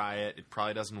 I'll try it. It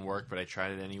probably doesn't work, but I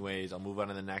tried it anyways. I'll move on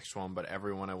to the next one, but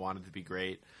everyone I wanted to be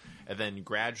great. And then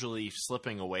gradually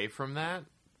slipping away from that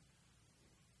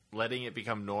letting it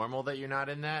become normal that you're not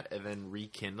in that, and then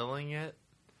rekindling it.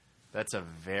 That's a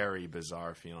very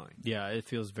bizarre feeling. Yeah, it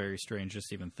feels very strange just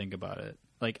to even think about it.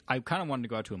 Like, I kind of wanted to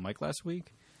go out to a mic last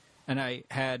week, and I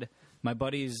had my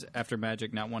buddies after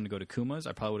Magic not wanting to go to Kuma's.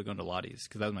 I probably would have gone to Lottie's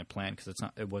because that was my plan because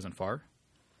it wasn't far.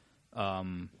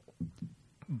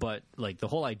 But like the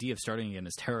whole idea of starting again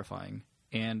is terrifying,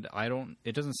 and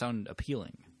it doesn't sound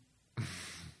appealing.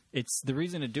 It's the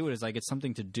reason to do it is like it's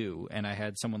something to do, and I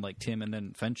had someone like Tim and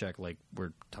then Fenchek like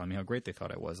were telling me how great they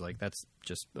thought I was. Like that's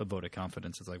just a vote of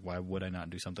confidence. It's like why would I not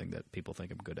do something that people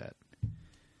think I'm good at?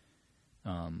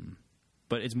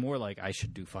 But it's more like I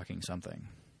should do fucking something,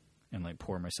 and like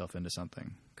pour myself into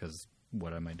something because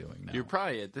what am I doing now? You're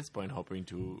probably at this point hoping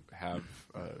to have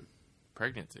a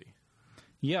pregnancy.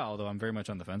 Yeah, although I'm very much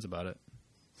on the fence about it.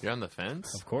 You're on the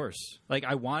fence? Of course. Like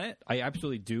I want it. I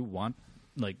absolutely do want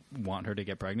her to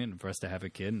get pregnant and for us to have a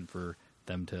kid and for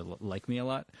them to like me a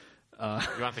lot.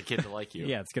 You want the kid to like you?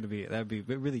 Yeah, that'd be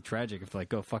really tragic if like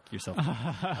go fuck yourself.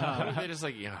 What if they just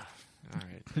like, yeah, all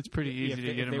right. It's pretty easy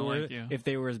to get them to like you. If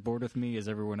they were as bored with me as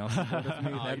everyone else is bored with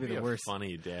me, that'd be the worst.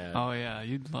 Funny dad. Oh yeah,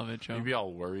 you'd love it, Joe. You'd be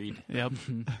all worried. Yep.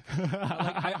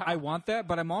 I want that,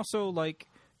 but I'm also like,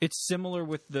 it's similar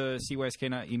with the CYSK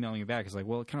not emailing me back. It's like,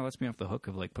 well, it kind of lets me off the hook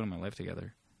of like putting my life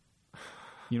together.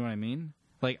 You know what I mean?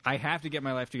 Like, I have to get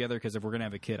my life together because if we're going to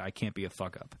have a kid, I can't be a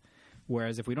fuck up.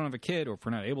 Whereas if we don't have a kid or if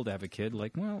we're not able to have a kid,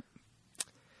 like, well,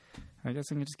 I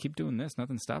guess I can just keep doing this.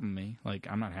 Nothing's stopping me. Like,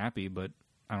 I'm not happy, but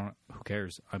who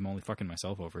cares? I'm only fucking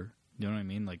myself over. You know what I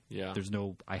mean? Like, there's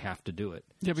no, I have to do it.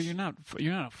 Yeah, but you're not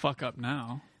a fuck up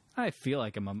now. I feel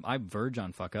like I verge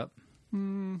on fuck up. I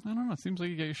don't know. It seems like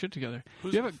you got your shit together.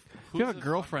 If you have a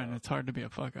girlfriend, it's hard to be a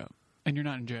fuck up. And you're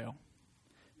not in jail.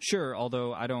 Sure,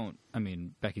 although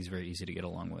Becky's very easy to get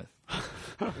along with.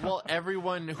 Well,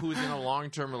 everyone who's in a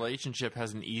long-term relationship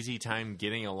has an easy time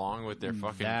getting along with their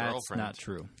fucking girlfriend. That's not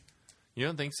true. You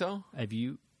don't think so?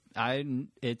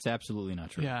 It's absolutely not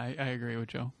true. Yeah, I agree with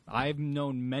Joe. I've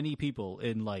known many people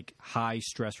in like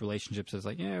high-stress relationships that's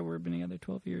like, yeah, we've been together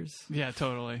 12 years. Yeah,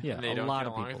 totally. Yeah, And they don't lot get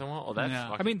of along people. with them well? Oh, that's Yeah.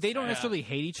 fucking I mean, they don't sad. necessarily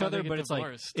hate each How they other, get but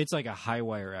divorced. it's like a high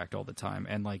wire act all the time.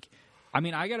 And like, I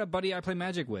mean, I got a buddy I play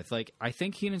Magic with. Like, I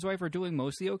think he and his wife are doing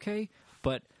mostly okay,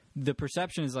 but the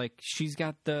perception is like she's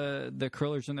got the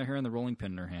curlers in their hair and the rolling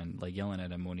pin in her hand, like yelling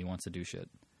at him when he wants to do shit.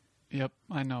 Yep,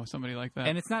 I know somebody like that.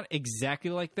 And it's not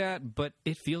exactly like that, but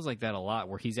it feels like that a lot,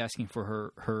 where he's asking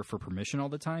for her for permission all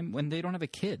the time when they don't have a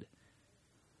kid.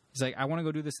 He's like, I want to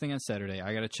go do this thing on Saturday.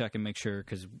 I got to check and make sure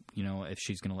because, you know, if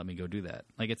she's going to let me go do that.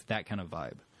 Like, it's that kind of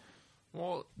vibe.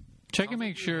 Well, check and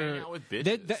make you hang sure. out with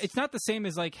bitches. It's not the same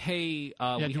as like, hey,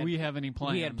 Do we have any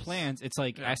plans? We had plans. It's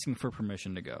like asking for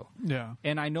permission to go. Yeah.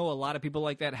 And I know a lot of people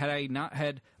like that. Had I not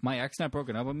had my ex not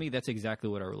broken up with me, that's exactly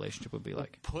what our relationship would be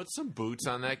like. Put some boots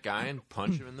on that guy and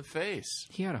punch him in the face.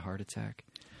 He had a heart attack.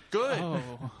 Good.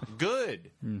 Oh.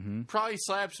 Good. Mm-hmm. Probably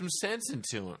slap some sense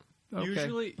into him.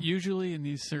 Okay. Usually in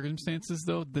these circumstances,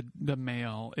 though, the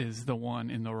male is the one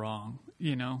in the wrong.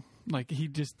 You know, like he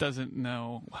just doesn't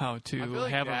know how to I feel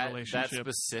like have that, a relationship. That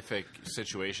specific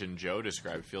situation Joe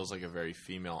described feels like a very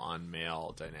female on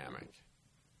male dynamic.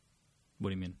 What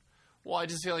do you mean? Well, I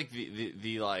just feel like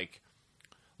the like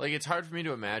it's hard for me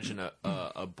to imagine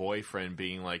a boyfriend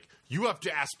being like, you have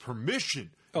to ask permission.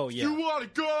 Oh, yeah. You want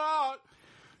to go out?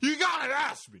 You gotta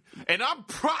ask me, and I'm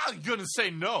probably gonna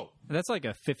say no. That's like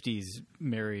a 50s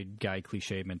married guy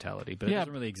cliche mentality, but it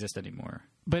doesn't really exist anymore.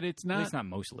 But it's not. At least not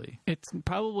mostly. It's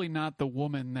probably not the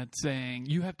woman that's saying,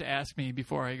 you have to ask me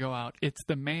before I go out. It's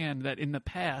the man that in the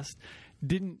past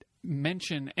didn't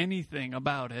mention anything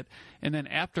about it, and then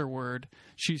afterward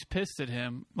she's pissed at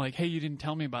him like, hey, you didn't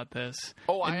tell me about this.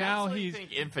 Oh, and I now actually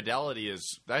think infidelity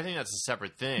is, I think that's a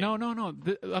separate thing. No.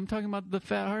 I'm talking about the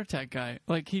fat heart attack guy.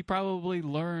 Like, he probably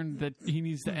learned that he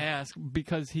needs to ask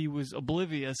because he was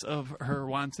oblivious of her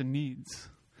wants and needs.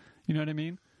 You know what I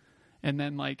mean? And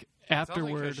then, like,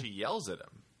 afterward, because she yells at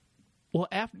him. well,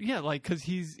 like, because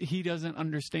he doesn't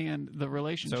understand the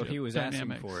relationship. So he was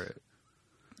dynamics. asking for it.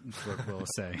 That's what Will is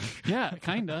saying. Yeah,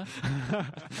 kinda.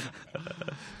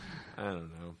 I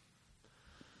don't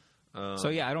know. So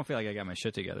yeah, I don't feel like I got my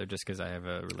shit together just because I have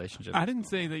a relationship. I didn't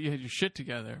say that you had your shit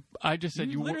together. I just said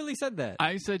You you literally said that.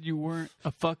 I said you weren't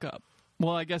a fuck up.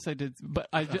 Well, I guess I did, but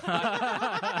I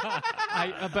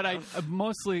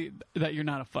mostly that you're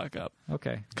not a fuck up.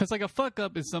 Okay. Because like a fuck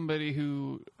up is somebody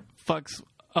who fucks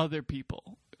other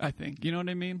people. I think, you know what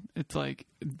I mean. It's like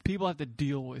people have to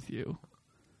deal with you.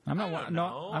 I'm I not. don't No,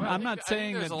 know. I'm not I think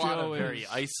saying there's that a lot Joe of very is-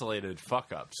 isolated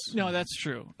fuck ups. No, that's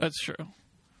true. That's true.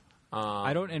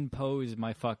 I don't impose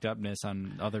my fucked upness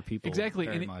on other people Exactly.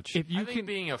 very And much. if you I think can,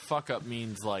 being a fuck up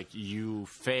means like you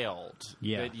failed.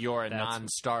 Yeah, that you're a that's-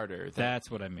 non-starter. That's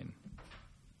what I mean.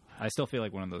 I still feel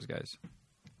like one of those guys.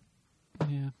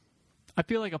 yeah, I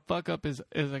feel like a fuck up is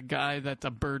a guy that's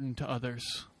a burden to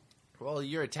others. Well,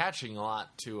 you're attaching a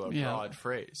lot to a Yeah. broad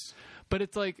phrase. But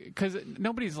it's like because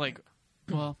nobody's like,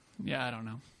 well, yeah, I don't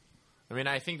know. I mean,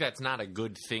 I think that's not a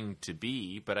good thing to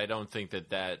be, but I don't think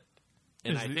that.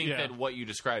 And Is I the- think yeah. that what you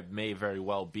described may very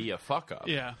well be a fuck up.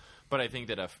 Yeah. But I think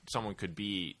that if someone could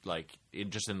be like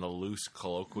just in the loose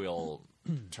colloquial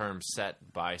term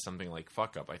set by something like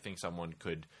fuck up, I think someone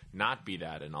could not be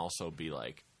that and also be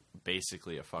like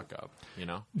basically a fuck up. You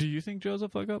know? Do you think Joe's a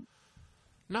fuck up?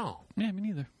 No. Yeah, me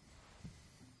neither.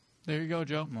 There you go,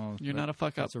 Joe. Well, You're not a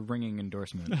fuck up. That's a ringing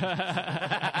endorsement.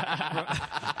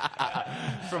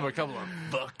 From a couple of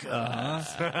fuck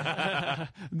ups.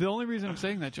 The only reason I'm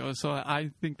saying that, Joe, is so I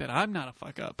think that I'm not a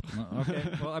fuck up. Okay.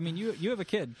 Well, I mean, you have a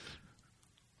kid.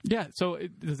 Yeah. So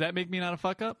does that make me not a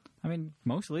fuck up? I mean,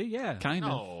 mostly, yeah. Kind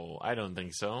of. No, I don't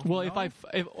think so. Well, if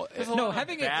No,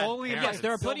 having it bad only parents. yes,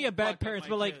 there are plenty of Don't bad fuck up parents, my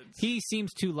but like kids. he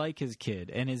seems to like his kid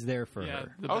and is there for yeah,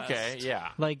 her. the Okay, best, yeah.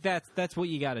 Like that's what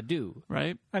you got to do.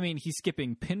 right? I mean, he's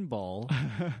skipping pinball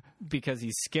because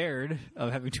he's scared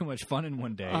of having too much fun in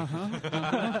one day. That's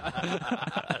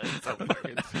so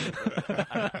fucking stupid.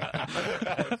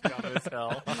 That's dumb as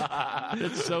hell.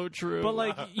 It's so true. But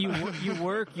like you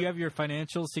work, you have your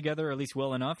financials together at least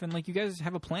well enough, and like you guys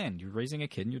have a plan. You're raising a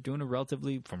kid, and you're doing a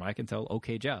relatively, from what I can tell,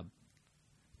 okay job.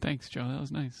 Thanks, Joe. That was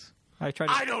nice. I try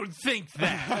to. I don't think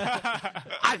that.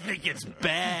 I think it's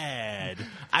bad.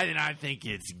 I think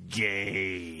it's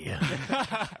gay.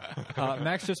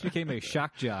 Max just became a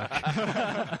shock jock.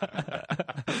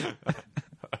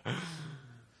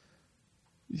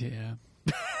 Yeah.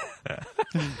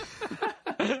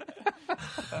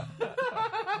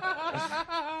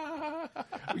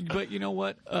 But you know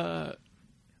what?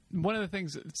 One of the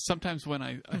things sometimes when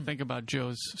I think about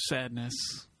Joe's sadness,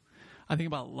 I think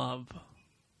about love.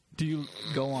 Do you?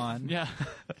 Go on. Yeah.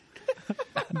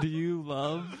 Do you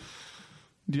love?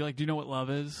 Do you know what love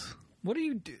is? What do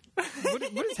you do? What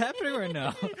is happening right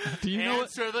now? Do you know what?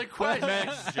 Answer the question,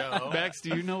 Joe. Max,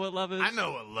 do you know what love is? I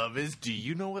know what love is. Do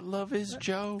you know what love is,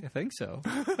 Joe? I think so.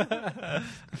 I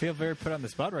feel very put on the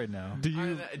spot right now. Do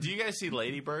you? Do you guys see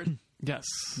Lady Bird? Yes.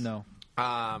 No.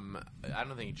 I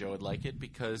don't think Joe would like it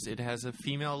because it has a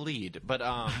female lead. But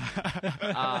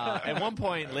at one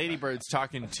point, Lady Bird's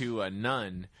talking to a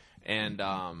nun, and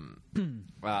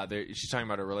she's talking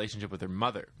about her relationship with her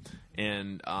mother.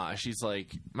 And she's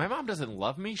like, my mom doesn't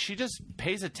love me. She just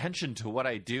pays attention to what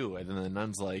I do. And then the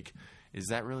nun's like, is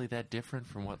that really that different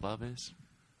from what love is?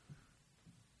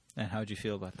 And how'd you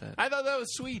feel about that? I thought that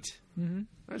was sweet. Mm-hmm.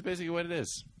 That's basically what it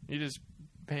is. You just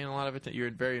paying a lot of attention. You're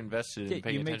very invested in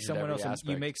paying you make attention someone to every else. aspect.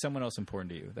 You make someone else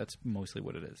important to you. That's mostly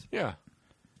what it is. Yeah.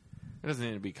 It doesn't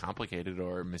need to be complicated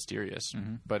or mysterious,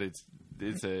 but it's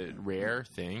a rare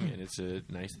thing, and it's a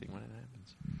nice thing when it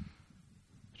happens.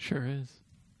 Sure is.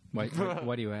 Why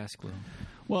do you ask, Will?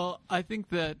 Well, I think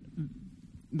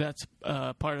that's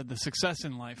part of the success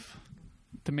in life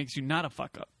that makes you not a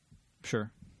fuck up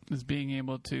Sure. is being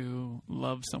able to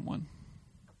love someone,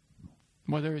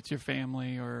 whether it's your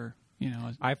family or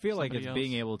I feel like somebody it's else.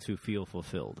 being able to feel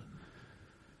fulfilled,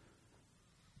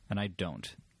 and I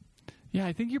don't. Yeah,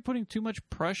 I think you're putting too much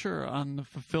pressure on the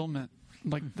fulfillment,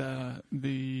 like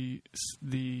the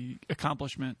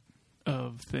accomplishment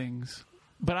of things.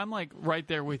 But I'm like right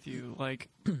there with you, like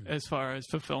as far as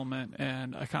fulfillment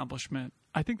and accomplishment.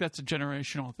 I think that's a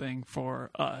generational thing for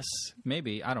us.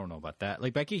 Maybe I don't know about that.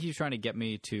 Like Becky keeps trying to get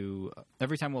me to.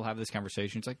 Every time we'll have this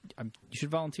conversation, it's like you should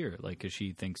volunteer, like because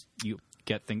she thinks you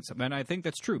get things, and I think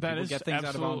that's true. That People is get things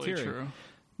out of absolutely volunteering. true.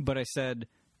 But I said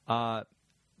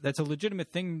that's a legitimate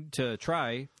thing to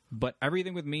try. But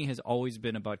everything with me has always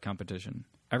been about competition.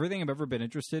 Everything I've ever been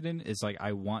interested in is like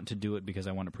I want to do it because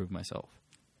I want to prove myself,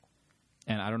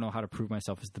 and I don't know how to prove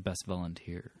myself as the best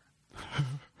volunteer.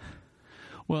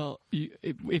 Well,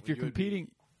 if you're competing,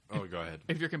 Oh, go ahead.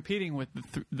 if you're competing with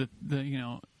the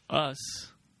us,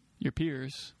 your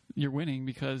peers, you're winning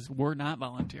because we're not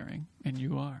volunteering and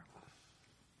you are.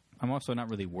 I'm also not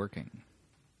really working.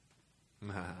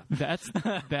 That's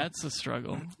a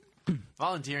struggle.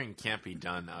 Volunteering can't be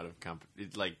done out of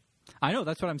it's like I know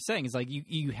that's what I'm saying. It's like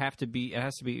you have to be. It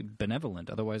has to be benevolent.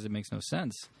 Otherwise, it makes no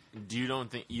sense. you don't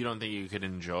think you could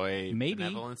enjoy Maybe.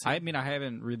 benevolence? I mean, I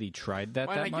haven't really tried that.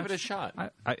 Why that not much. give it a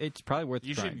shot? It's probably worth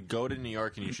You trying. should go to New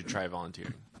York and you should try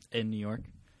volunteering. In New York.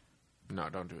 No,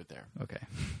 don't do it there. Okay.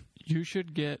 You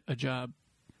should get a job.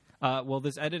 Well,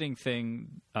 this editing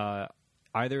thing,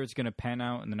 either it's going to pan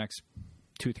out in the next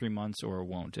 2-3 months or it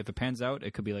won't. If it pans out,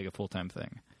 it could be like a full-time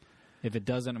thing. If it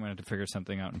doesn't, I'm going to have to figure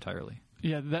something out entirely.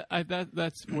 Yeah,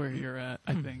 that's where you're at.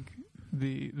 I think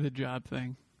the job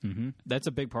thing. Mm-hmm. That's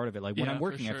a big part of it. Like when Yeah, I'm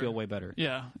working, for I sure. feel way better.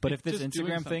 Yeah, But it's if this just doing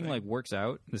Instagram thing something. like works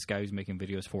out, this guy who's making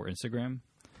videos for Instagram,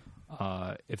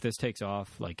 if this takes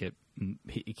off, like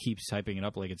he keeps hyping it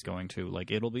up like it's going to, like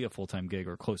it'll be a full-time gig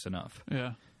or close enough,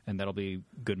 Yeah, and that'll be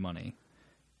good money.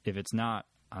 If it's not,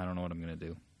 I don't know what I'm going to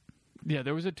do. yeah.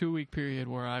 There was a 2-week period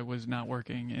where I was not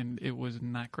working, and it was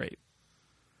not great.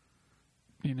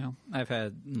 You know, I've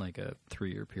had like a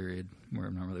 3-year period where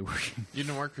I'm not really working. You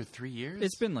didn't work for 3 years?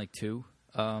 It's been like 2.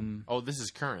 Oh, this is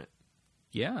current.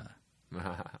 Yeah.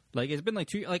 Like it's been like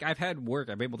 2. Like I've had work.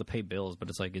 I'm able to pay bills, but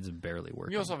it's like it's barely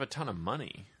working. You also have a ton of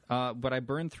money. But I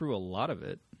burned through a lot of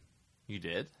it. You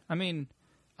did? I mean,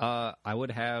 I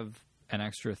would have an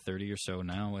extra 30 or so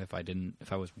now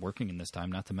if I was working in this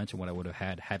time. Not to mention what I would have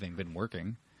had having been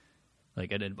working.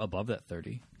 Like above that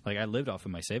 30. Like I lived off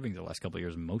of my savings the last couple of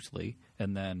years mostly,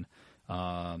 and then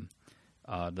the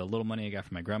little money I got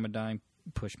from my grandma dying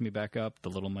pushed me back up. The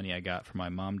little money I got from my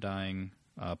mom dying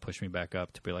pushed me back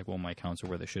up to be like, well, my accounts are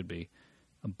where they should be.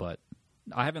 But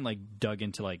I haven't like dug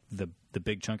into like the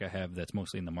big chunk I have that's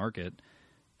mostly in the market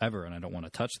ever, and I don't want to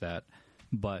touch that.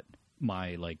 But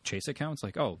my like Chase accounts,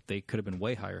 like, oh, they could have been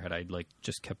way higher had I like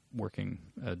just kept working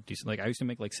decent. Like I used to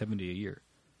make like $70 a year.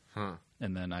 Huh.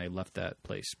 And then I left that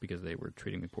place because they were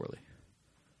treating me poorly.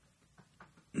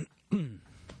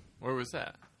 Where was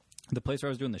that? The place where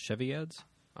I was doing the Chevy ads,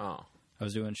 Oh. I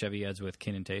was doing Chevy ads with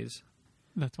Kin and Taze.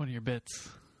 that's one of your bits.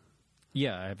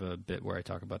 Yeah, I have a bit where I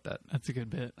talk about that. That's a good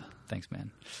bit. Thanks,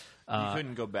 man. You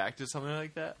couldn't go back to something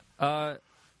like that?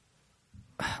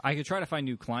 I could try to find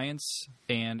new clients,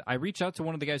 and I reached out to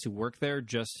one of the guys who worked there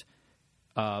just,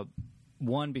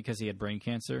 one, because he had brain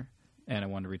cancer, and I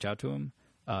wanted to reach out to him.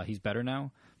 He's better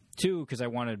now. 2, because I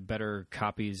wanted better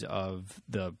copies of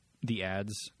the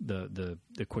ads, the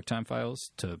QuickTime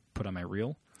files to put on my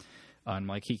reel. And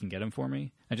like he can get them for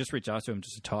me. I just reached out to him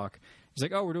just to talk. He's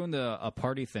like, "Oh, we're doing a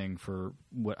party thing for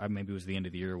what maybe it was the end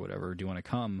of the year or whatever. Do you want to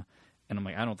come?" And I'm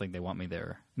like, "I don't think they want me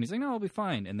there." And he's like, "No, I'll be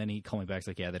fine." And then he called me back. He's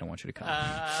like, "Yeah, they don't want you to come."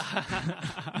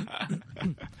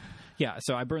 Yeah,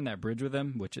 so I burned that bridge with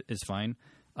them, which is fine.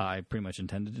 I pretty much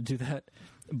intended to do that.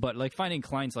 But like finding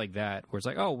clients like that where it's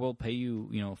like, oh, we'll pay you,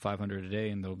 $500 a day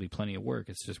and there'll be plenty of work.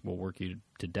 It's just we'll work you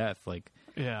to death. Like,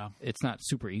 Yeah. it's not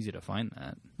super easy to find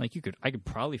that. Like I could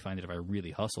probably find it if I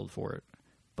really hustled for it.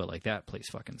 But like that place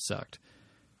fucking sucked.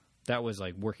 That was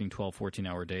like working 12,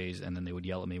 14-hour days, and then they would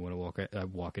yell at me when I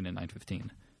walk in at 9:15,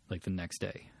 like the next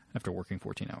day after working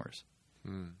 14 hours.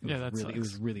 Yeah, that It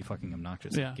was sucks. really fucking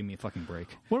obnoxious. Yeah. Give me a fucking break.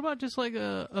 What about just like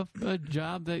a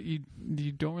job that you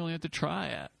don't really have to try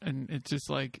at, and it's just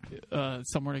like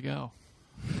somewhere to go?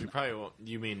 You probably won't.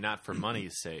 You mean not for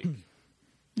money's sake?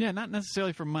 Yeah, not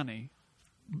necessarily for money,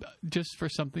 but just for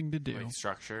something to do. Like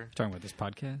structure? Talking about this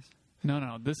podcast?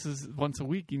 No, this is once a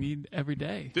week. You need every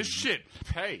day. This shit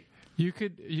pay. You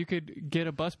could get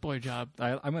a busboy job.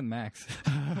 I'm with Max.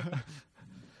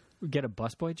 Get a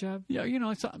busboy job? Yeah,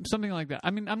 something like that. I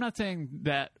mean, I'm not saying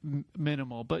that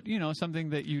minimal, but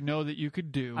something that that you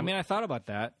could do. I mean, I thought about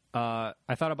that.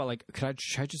 I thought about like,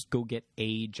 should I just go get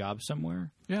a job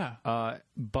somewhere? yeah,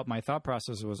 But my thought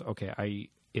process was, okay,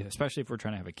 especially if we're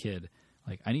trying to have a kid,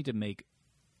 like I need to make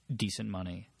decent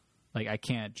money. Like I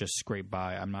can't just scrape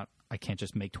by. I can't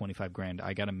just make $25,000.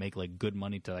 I got to make like good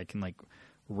money that I can like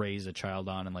raise a child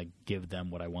on and like give them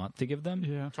what I want to give them.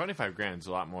 yeah. $25,000 is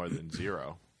a lot more than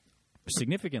zero.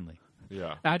 Significantly.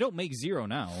 Yeah. I don't make zero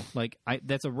now. Like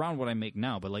that's around what I make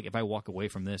now. But like if I walk away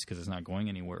from this because it's not going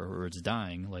anywhere or it's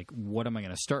dying, like what am I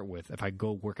going to start with? If I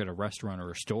go work at a restaurant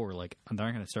or a store, like I'm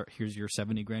not going to start. Here's your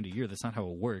 $70,000 a year. That's not how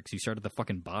it works. You start at the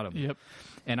fucking bottom. Yep.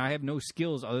 And I have no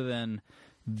skills other than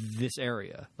this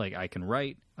area. Like I can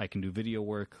write, I can do video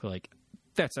work. Like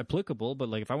that's applicable. But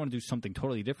like if I want to do something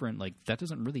totally different, like that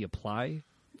doesn't really apply.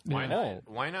 Why at not? all.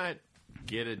 Why not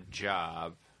get a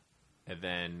job and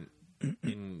then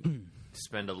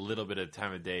spend a little bit of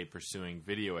time a day pursuing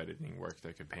video editing work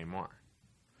that could pay more?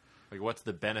 Like, what's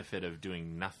the benefit of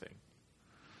doing nothing?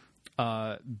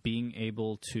 Being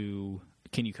able to,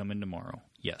 can you come in tomorrow?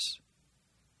 Yes.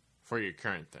 For your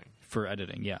current thing. For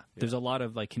editing, yeah. There's a lot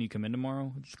of like, can you come in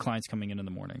tomorrow? Clients coming in the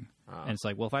morning, and it's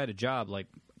like, well, if I had a job, like,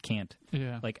 can't.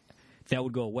 Yeah. Like, that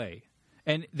would go away,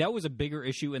 and that was a bigger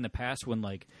issue in the past when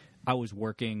like I was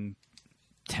working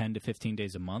 10 to 15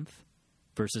 days a month,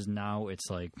 versus now it's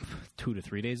like 2 to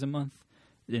 3 days a month,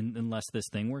 unless this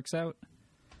thing works out.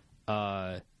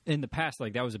 In the past,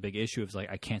 like that was a big issue. It's like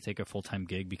I can't take a full-time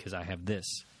gig because I have this.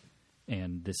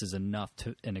 and this is enough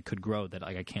to, and it could grow that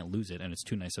like I can't lose it, and it's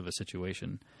too nice of a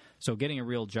situation. So getting a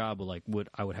real job I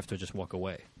would have to just walk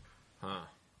away. Huh.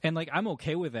 And like I'm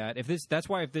okay with that. That's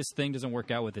why if this thing doesn't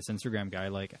work out with this Instagram guy,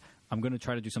 like I'm going to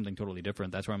try to do something totally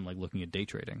different. That's why I'm like looking at day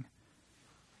trading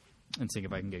and seeing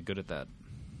if I can get good at that.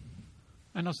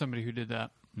 I know somebody who did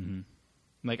that. Mm-hmm.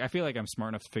 Like I feel like I'm smart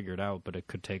enough to figure it out, but it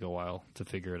could take a while to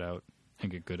figure it out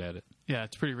and get good at it. Yeah,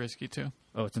 it's pretty risky too.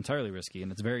 Oh, it's entirely risky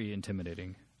and it's very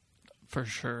intimidating. For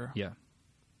sure. Yeah.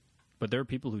 But there are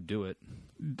people who do it.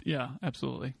 Yeah,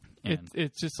 absolutely. And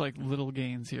It's just like little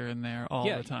gains here and there all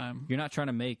the time. I'm not trying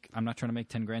to make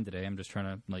 $10,000 today. I'm just trying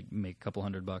to like make a couple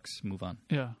 $100, move on.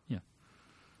 Yeah. Yeah.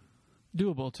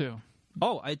 Doable too.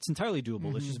 Oh, it's entirely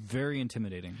doable. It's just very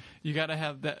intimidating. You got to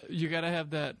have that. You got to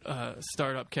have that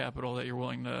startup capital that you're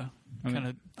willing to kind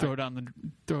of throw it down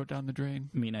the drain.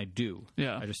 I mean, I do.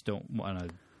 Yeah. I just don't want to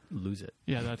lose it.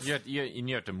 Yeah, that's. And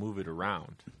you have to move it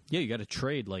around. Yeah, you got to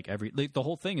trade the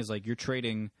whole thing is like you're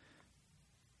trading.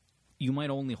 You might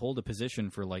only hold a position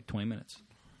for like 20 minutes.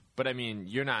 But I mean,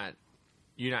 you're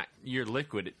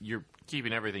liquid. You're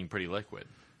keeping everything pretty liquid.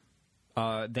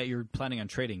 That you're planning on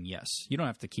trading, yes. You don't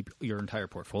have to keep your entire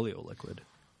portfolio liquid.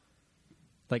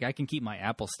 Like I can keep my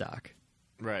Apple stock,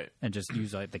 Right. and just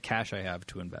use like the cash I have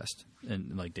to invest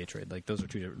in like day trade. Like those are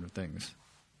two different things.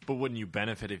 But wouldn't you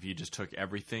benefit if you just took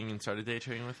everything and started day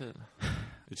trading with it?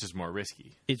 It's just more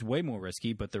risky. It's way more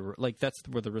risky, but that's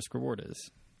where the risk reward is.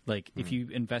 Like if you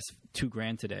invest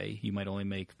 $2,000 today, you might only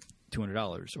make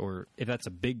 $200, or if that's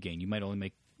a big gain, you might only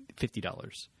make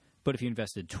 $50. But if you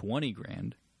invested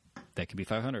 $20,000, that could be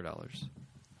 $500.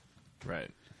 Right.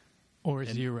 Or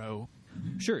zero.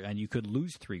 Sure, and you could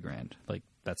lose $3,000. Like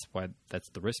that's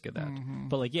the risk of that.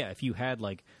 But like, yeah, if you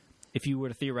were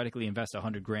to theoretically invest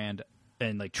 $100,000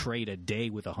 and like trade a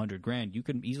day with $100,000, you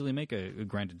could easily make a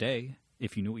grand a day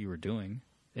if you knew what you were doing.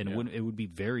 And it wouldn't be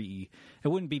very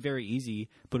easy,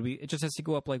 but it just has to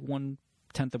go up like 0.1%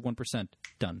 of 1%.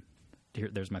 Done.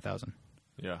 There's my 1,000.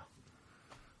 Yeah.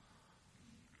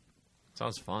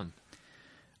 Sounds fun.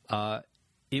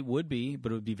 It would be,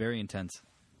 but it would be very intense.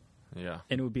 Yeah.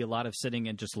 And it would be a lot of sitting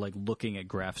and just like looking at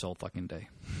graphs all fucking day.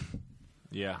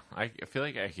 Yeah. I feel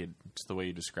like just the way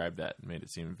you described that made it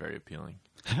seem very appealing.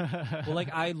 Well,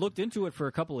 like I looked into it for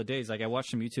a couple of days. Like I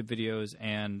watched some YouTube videos,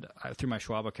 and through my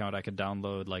Schwab account, I could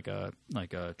download like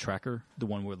a tracker, the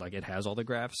one where like it has all the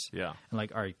graphs. Yeah. And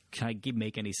like, all right, can I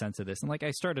make any sense of this? And like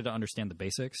I started to understand the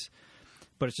basics,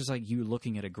 but it's just like you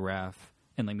looking at a graph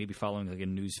and like maybe following like a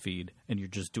news feed, and you're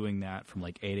just doing that from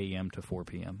like 8 a.m. to 4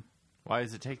 p.m. Why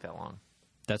does it take that long?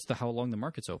 That's how long the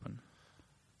market's open.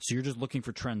 So you're just looking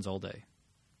for trends all day.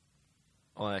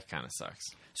 Well, that kind of sucks.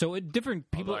 So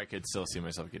different people, Although I could still see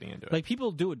myself getting into it. like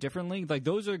people do it differently. Like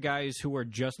those are guys who are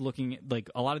just looking at, like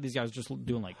a lot of these guys are just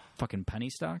doing like fucking penny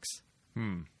stocks,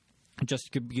 just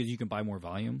because you can buy more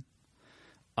volume.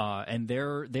 And they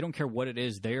don't care what it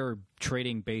is. They are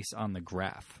trading based on the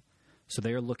graph. So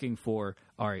they are looking for,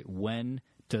 all right, when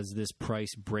does this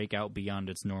price break out beyond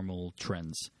its normal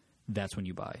trends? That's when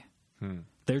you buy.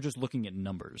 They're just looking at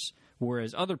numbers.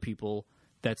 Whereas other people,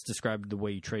 that's described the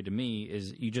way you trade to me,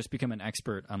 is you just become an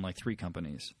expert on like 3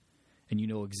 companies, and you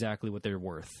know exactly what they're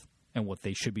worth and what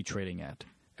they should be trading at.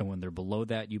 And when they're below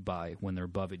that, you buy. When they're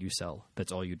above it, you sell.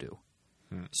 That's all you do.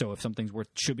 So if something's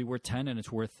should be worth 10 and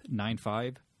it's worth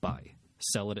 9.5, buy.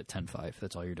 Sell it at 10.5.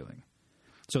 That's all you're doing.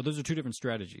 So those are 2 different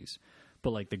strategies.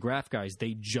 But like the graph guys,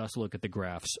 they just look at the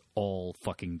graphs all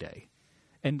fucking day.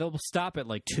 And they'll stop at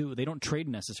like 2. They don't trade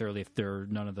necessarily if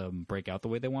none of them break out the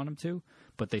way they want them to.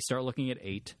 But they start looking at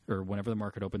 8 or whenever the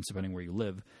market opens, depending where you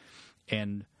live.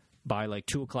 And by like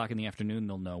 2 o'clock in the afternoon,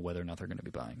 they'll know whether or not they're going to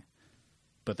be buying.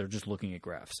 But they're just looking at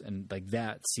graphs. And like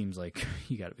that seems like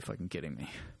you got to be fucking kidding me.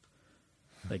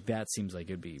 Like that seems like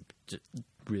it'd be just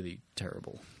really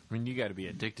terrible. I mean, you got to be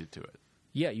addicted to it.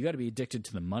 Yeah, you got to be addicted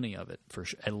to the money of it for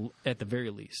sure, at the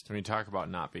very least. I mean, talk about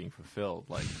not being fulfilled.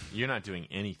 Like you're not doing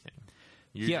anything.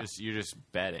 You're just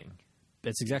betting.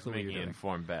 That's exactly what making you're doing.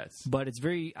 Informed bets. But it's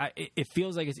it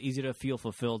feels like it's easy to feel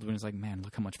fulfilled when it's like, man,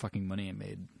 look how much fucking money I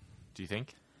made. Do you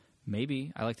think?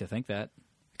 Maybe. I like to think that.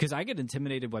 Because I get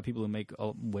intimidated by people who make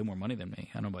way more money than me.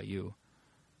 I don't know about you.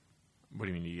 What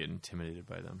do you mean you get intimidated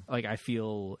by them? Like, I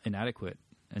feel inadequate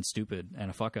and stupid and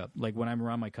a fuck up. Like, when I'm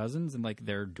around my cousins and, like,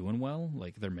 they're doing well,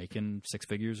 like, they're making 6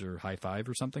 figures or high 5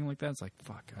 or something like that, it's like,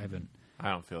 fuck, I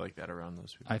don't feel like that around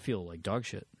those people. I feel like dog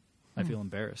shit. I feel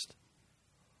embarrassed.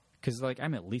 Because, like,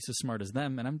 I'm at least as smart as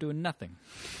them, and I'm doing nothing.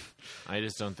 I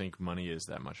just don't think money is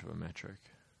that much of a metric.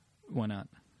 Why not?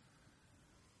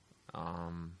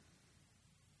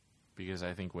 Because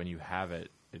I think when you have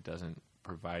it, it doesn't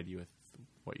provide you with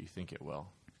what you think it will.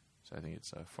 So I think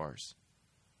it's a farce.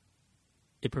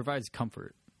 It provides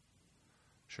comfort.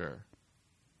 Sure.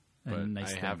 And But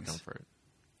nice I have things. comfort.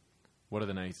 What are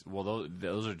the nice... Well,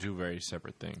 those are two very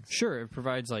separate things. Sure, it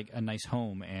provides like a nice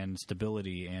home and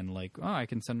stability, and like, oh, I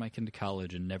can send my kid to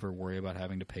college and never worry about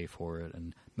having to pay for it,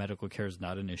 and medical care is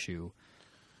not an issue.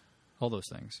 All those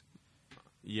things.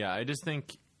 Yeah, I just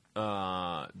think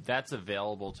that's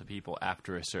available to people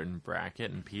after a certain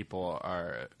bracket, and people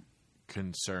are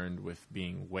concerned with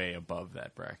being way above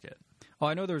that bracket. Oh,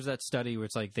 I know there was that study where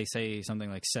it's like they say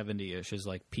something like 70-ish is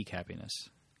like peak happiness.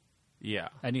 Yeah,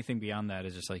 Anything beyond that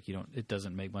is just like it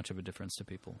doesn't make much of a difference to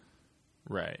people.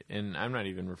 right. And I'm not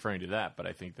even referring to that, but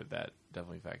I think that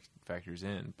definitely factors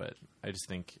in. But I just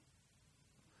think,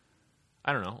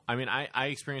 I don't know. I mean, I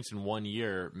experienced in 1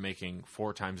 year making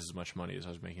 4 times as much money as I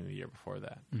was making the year before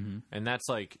that. Mm-hmm. And that's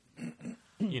like,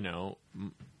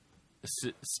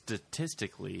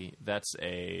 statistically, that's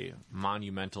a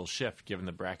monumental shift given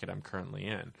the bracket I'm currently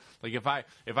in. Like if I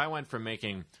went from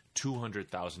making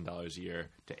 $200,000 a year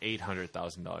to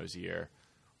 $800,000 a year,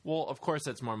 well, of course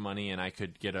that's more money, and I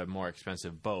could get a more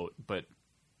expensive boat, but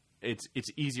it's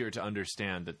easier to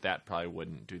understand that probably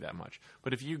wouldn't do that much.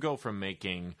 But if you go from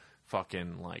making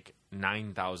fucking like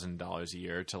 $9,000 a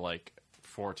year to like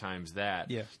 4 times that,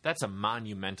 Yeah. that's a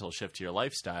monumental shift to your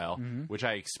lifestyle, which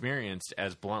I experienced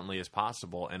as bluntly as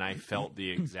possible, and I felt the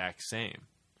exact same.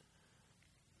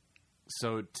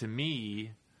 So to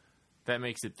me, that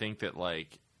makes it think that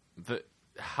like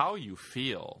how you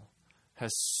feel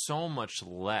has so much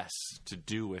less to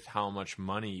do with how much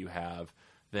money you have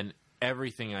than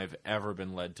everything I've ever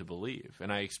been led to believe,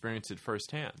 and I experienced it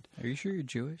firsthand. Are you sure you're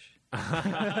Jewish?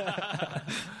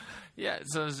 Yeah,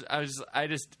 so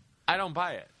I don't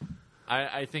buy it.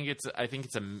 I think it's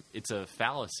a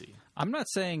fallacy. I'm not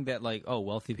saying that like, oh,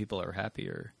 wealthy people are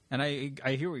happier. And I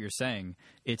hear what you're saying.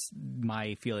 It's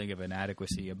my feeling of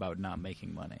inadequacy about not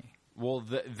making money. Well,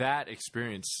 that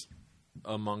experience,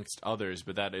 amongst others,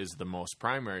 but that is the most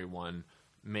primary one,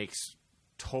 makes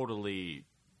totally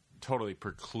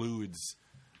precludes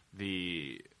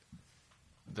the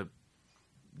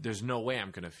there's no way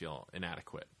I'm going to feel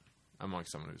inadequate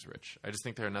amongst someone who's rich. I just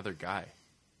think they're another guy.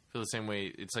 I feel the same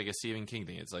way. It's like a Stephen King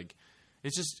thing. It's like,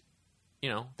 it's just,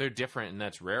 they're different and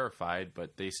that's rarefied,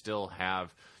 but they still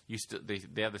have,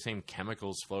 they have the same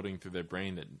chemicals floating through their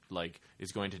brain that like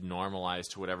is going to normalize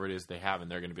to whatever it is they have. And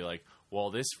they're going to be like,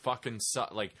 well, this fucking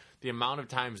sucks. Like the amount of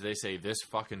times they say this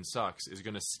fucking sucks is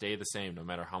going to stay the same no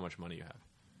matter how much money you have.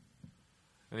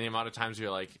 And the amount of times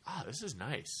you're like, oh, this is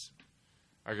nice,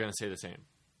 are going to stay the same.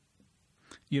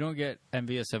 You don't get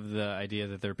envious of the idea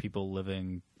that there are people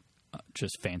living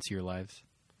just fancier lives?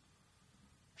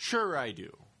 Sure, I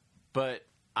do. But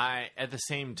at the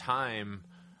same time,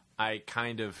 I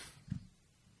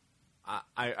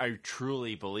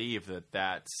truly believe that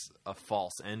that's a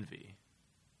false envy.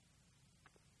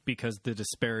 Because the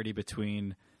disparity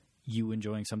between you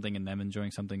enjoying something and them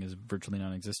enjoying something is virtually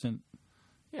non-existent?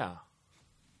 Yeah.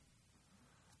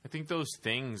 I think those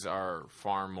things are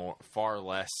far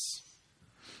less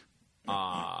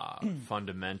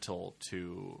fundamental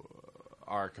to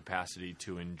our capacity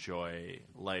to enjoy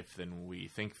life than we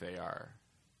think they are.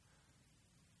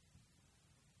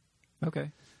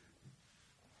 Okay.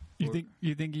 You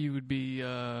think you would be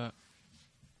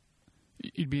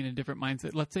you'd be in a different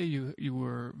mindset? Let's say you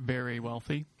were very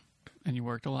wealthy and you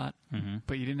worked a lot,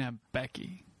 but you didn't have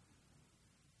Becky.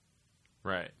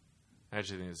 Right. I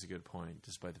actually think that's a good point,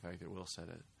 despite the fact that Will said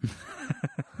it.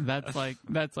 That's like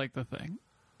the thing.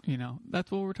 That's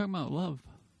what we're talking about, love.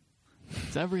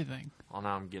 It's everything. Well,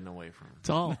 now I'm getting away from it. It's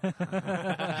all.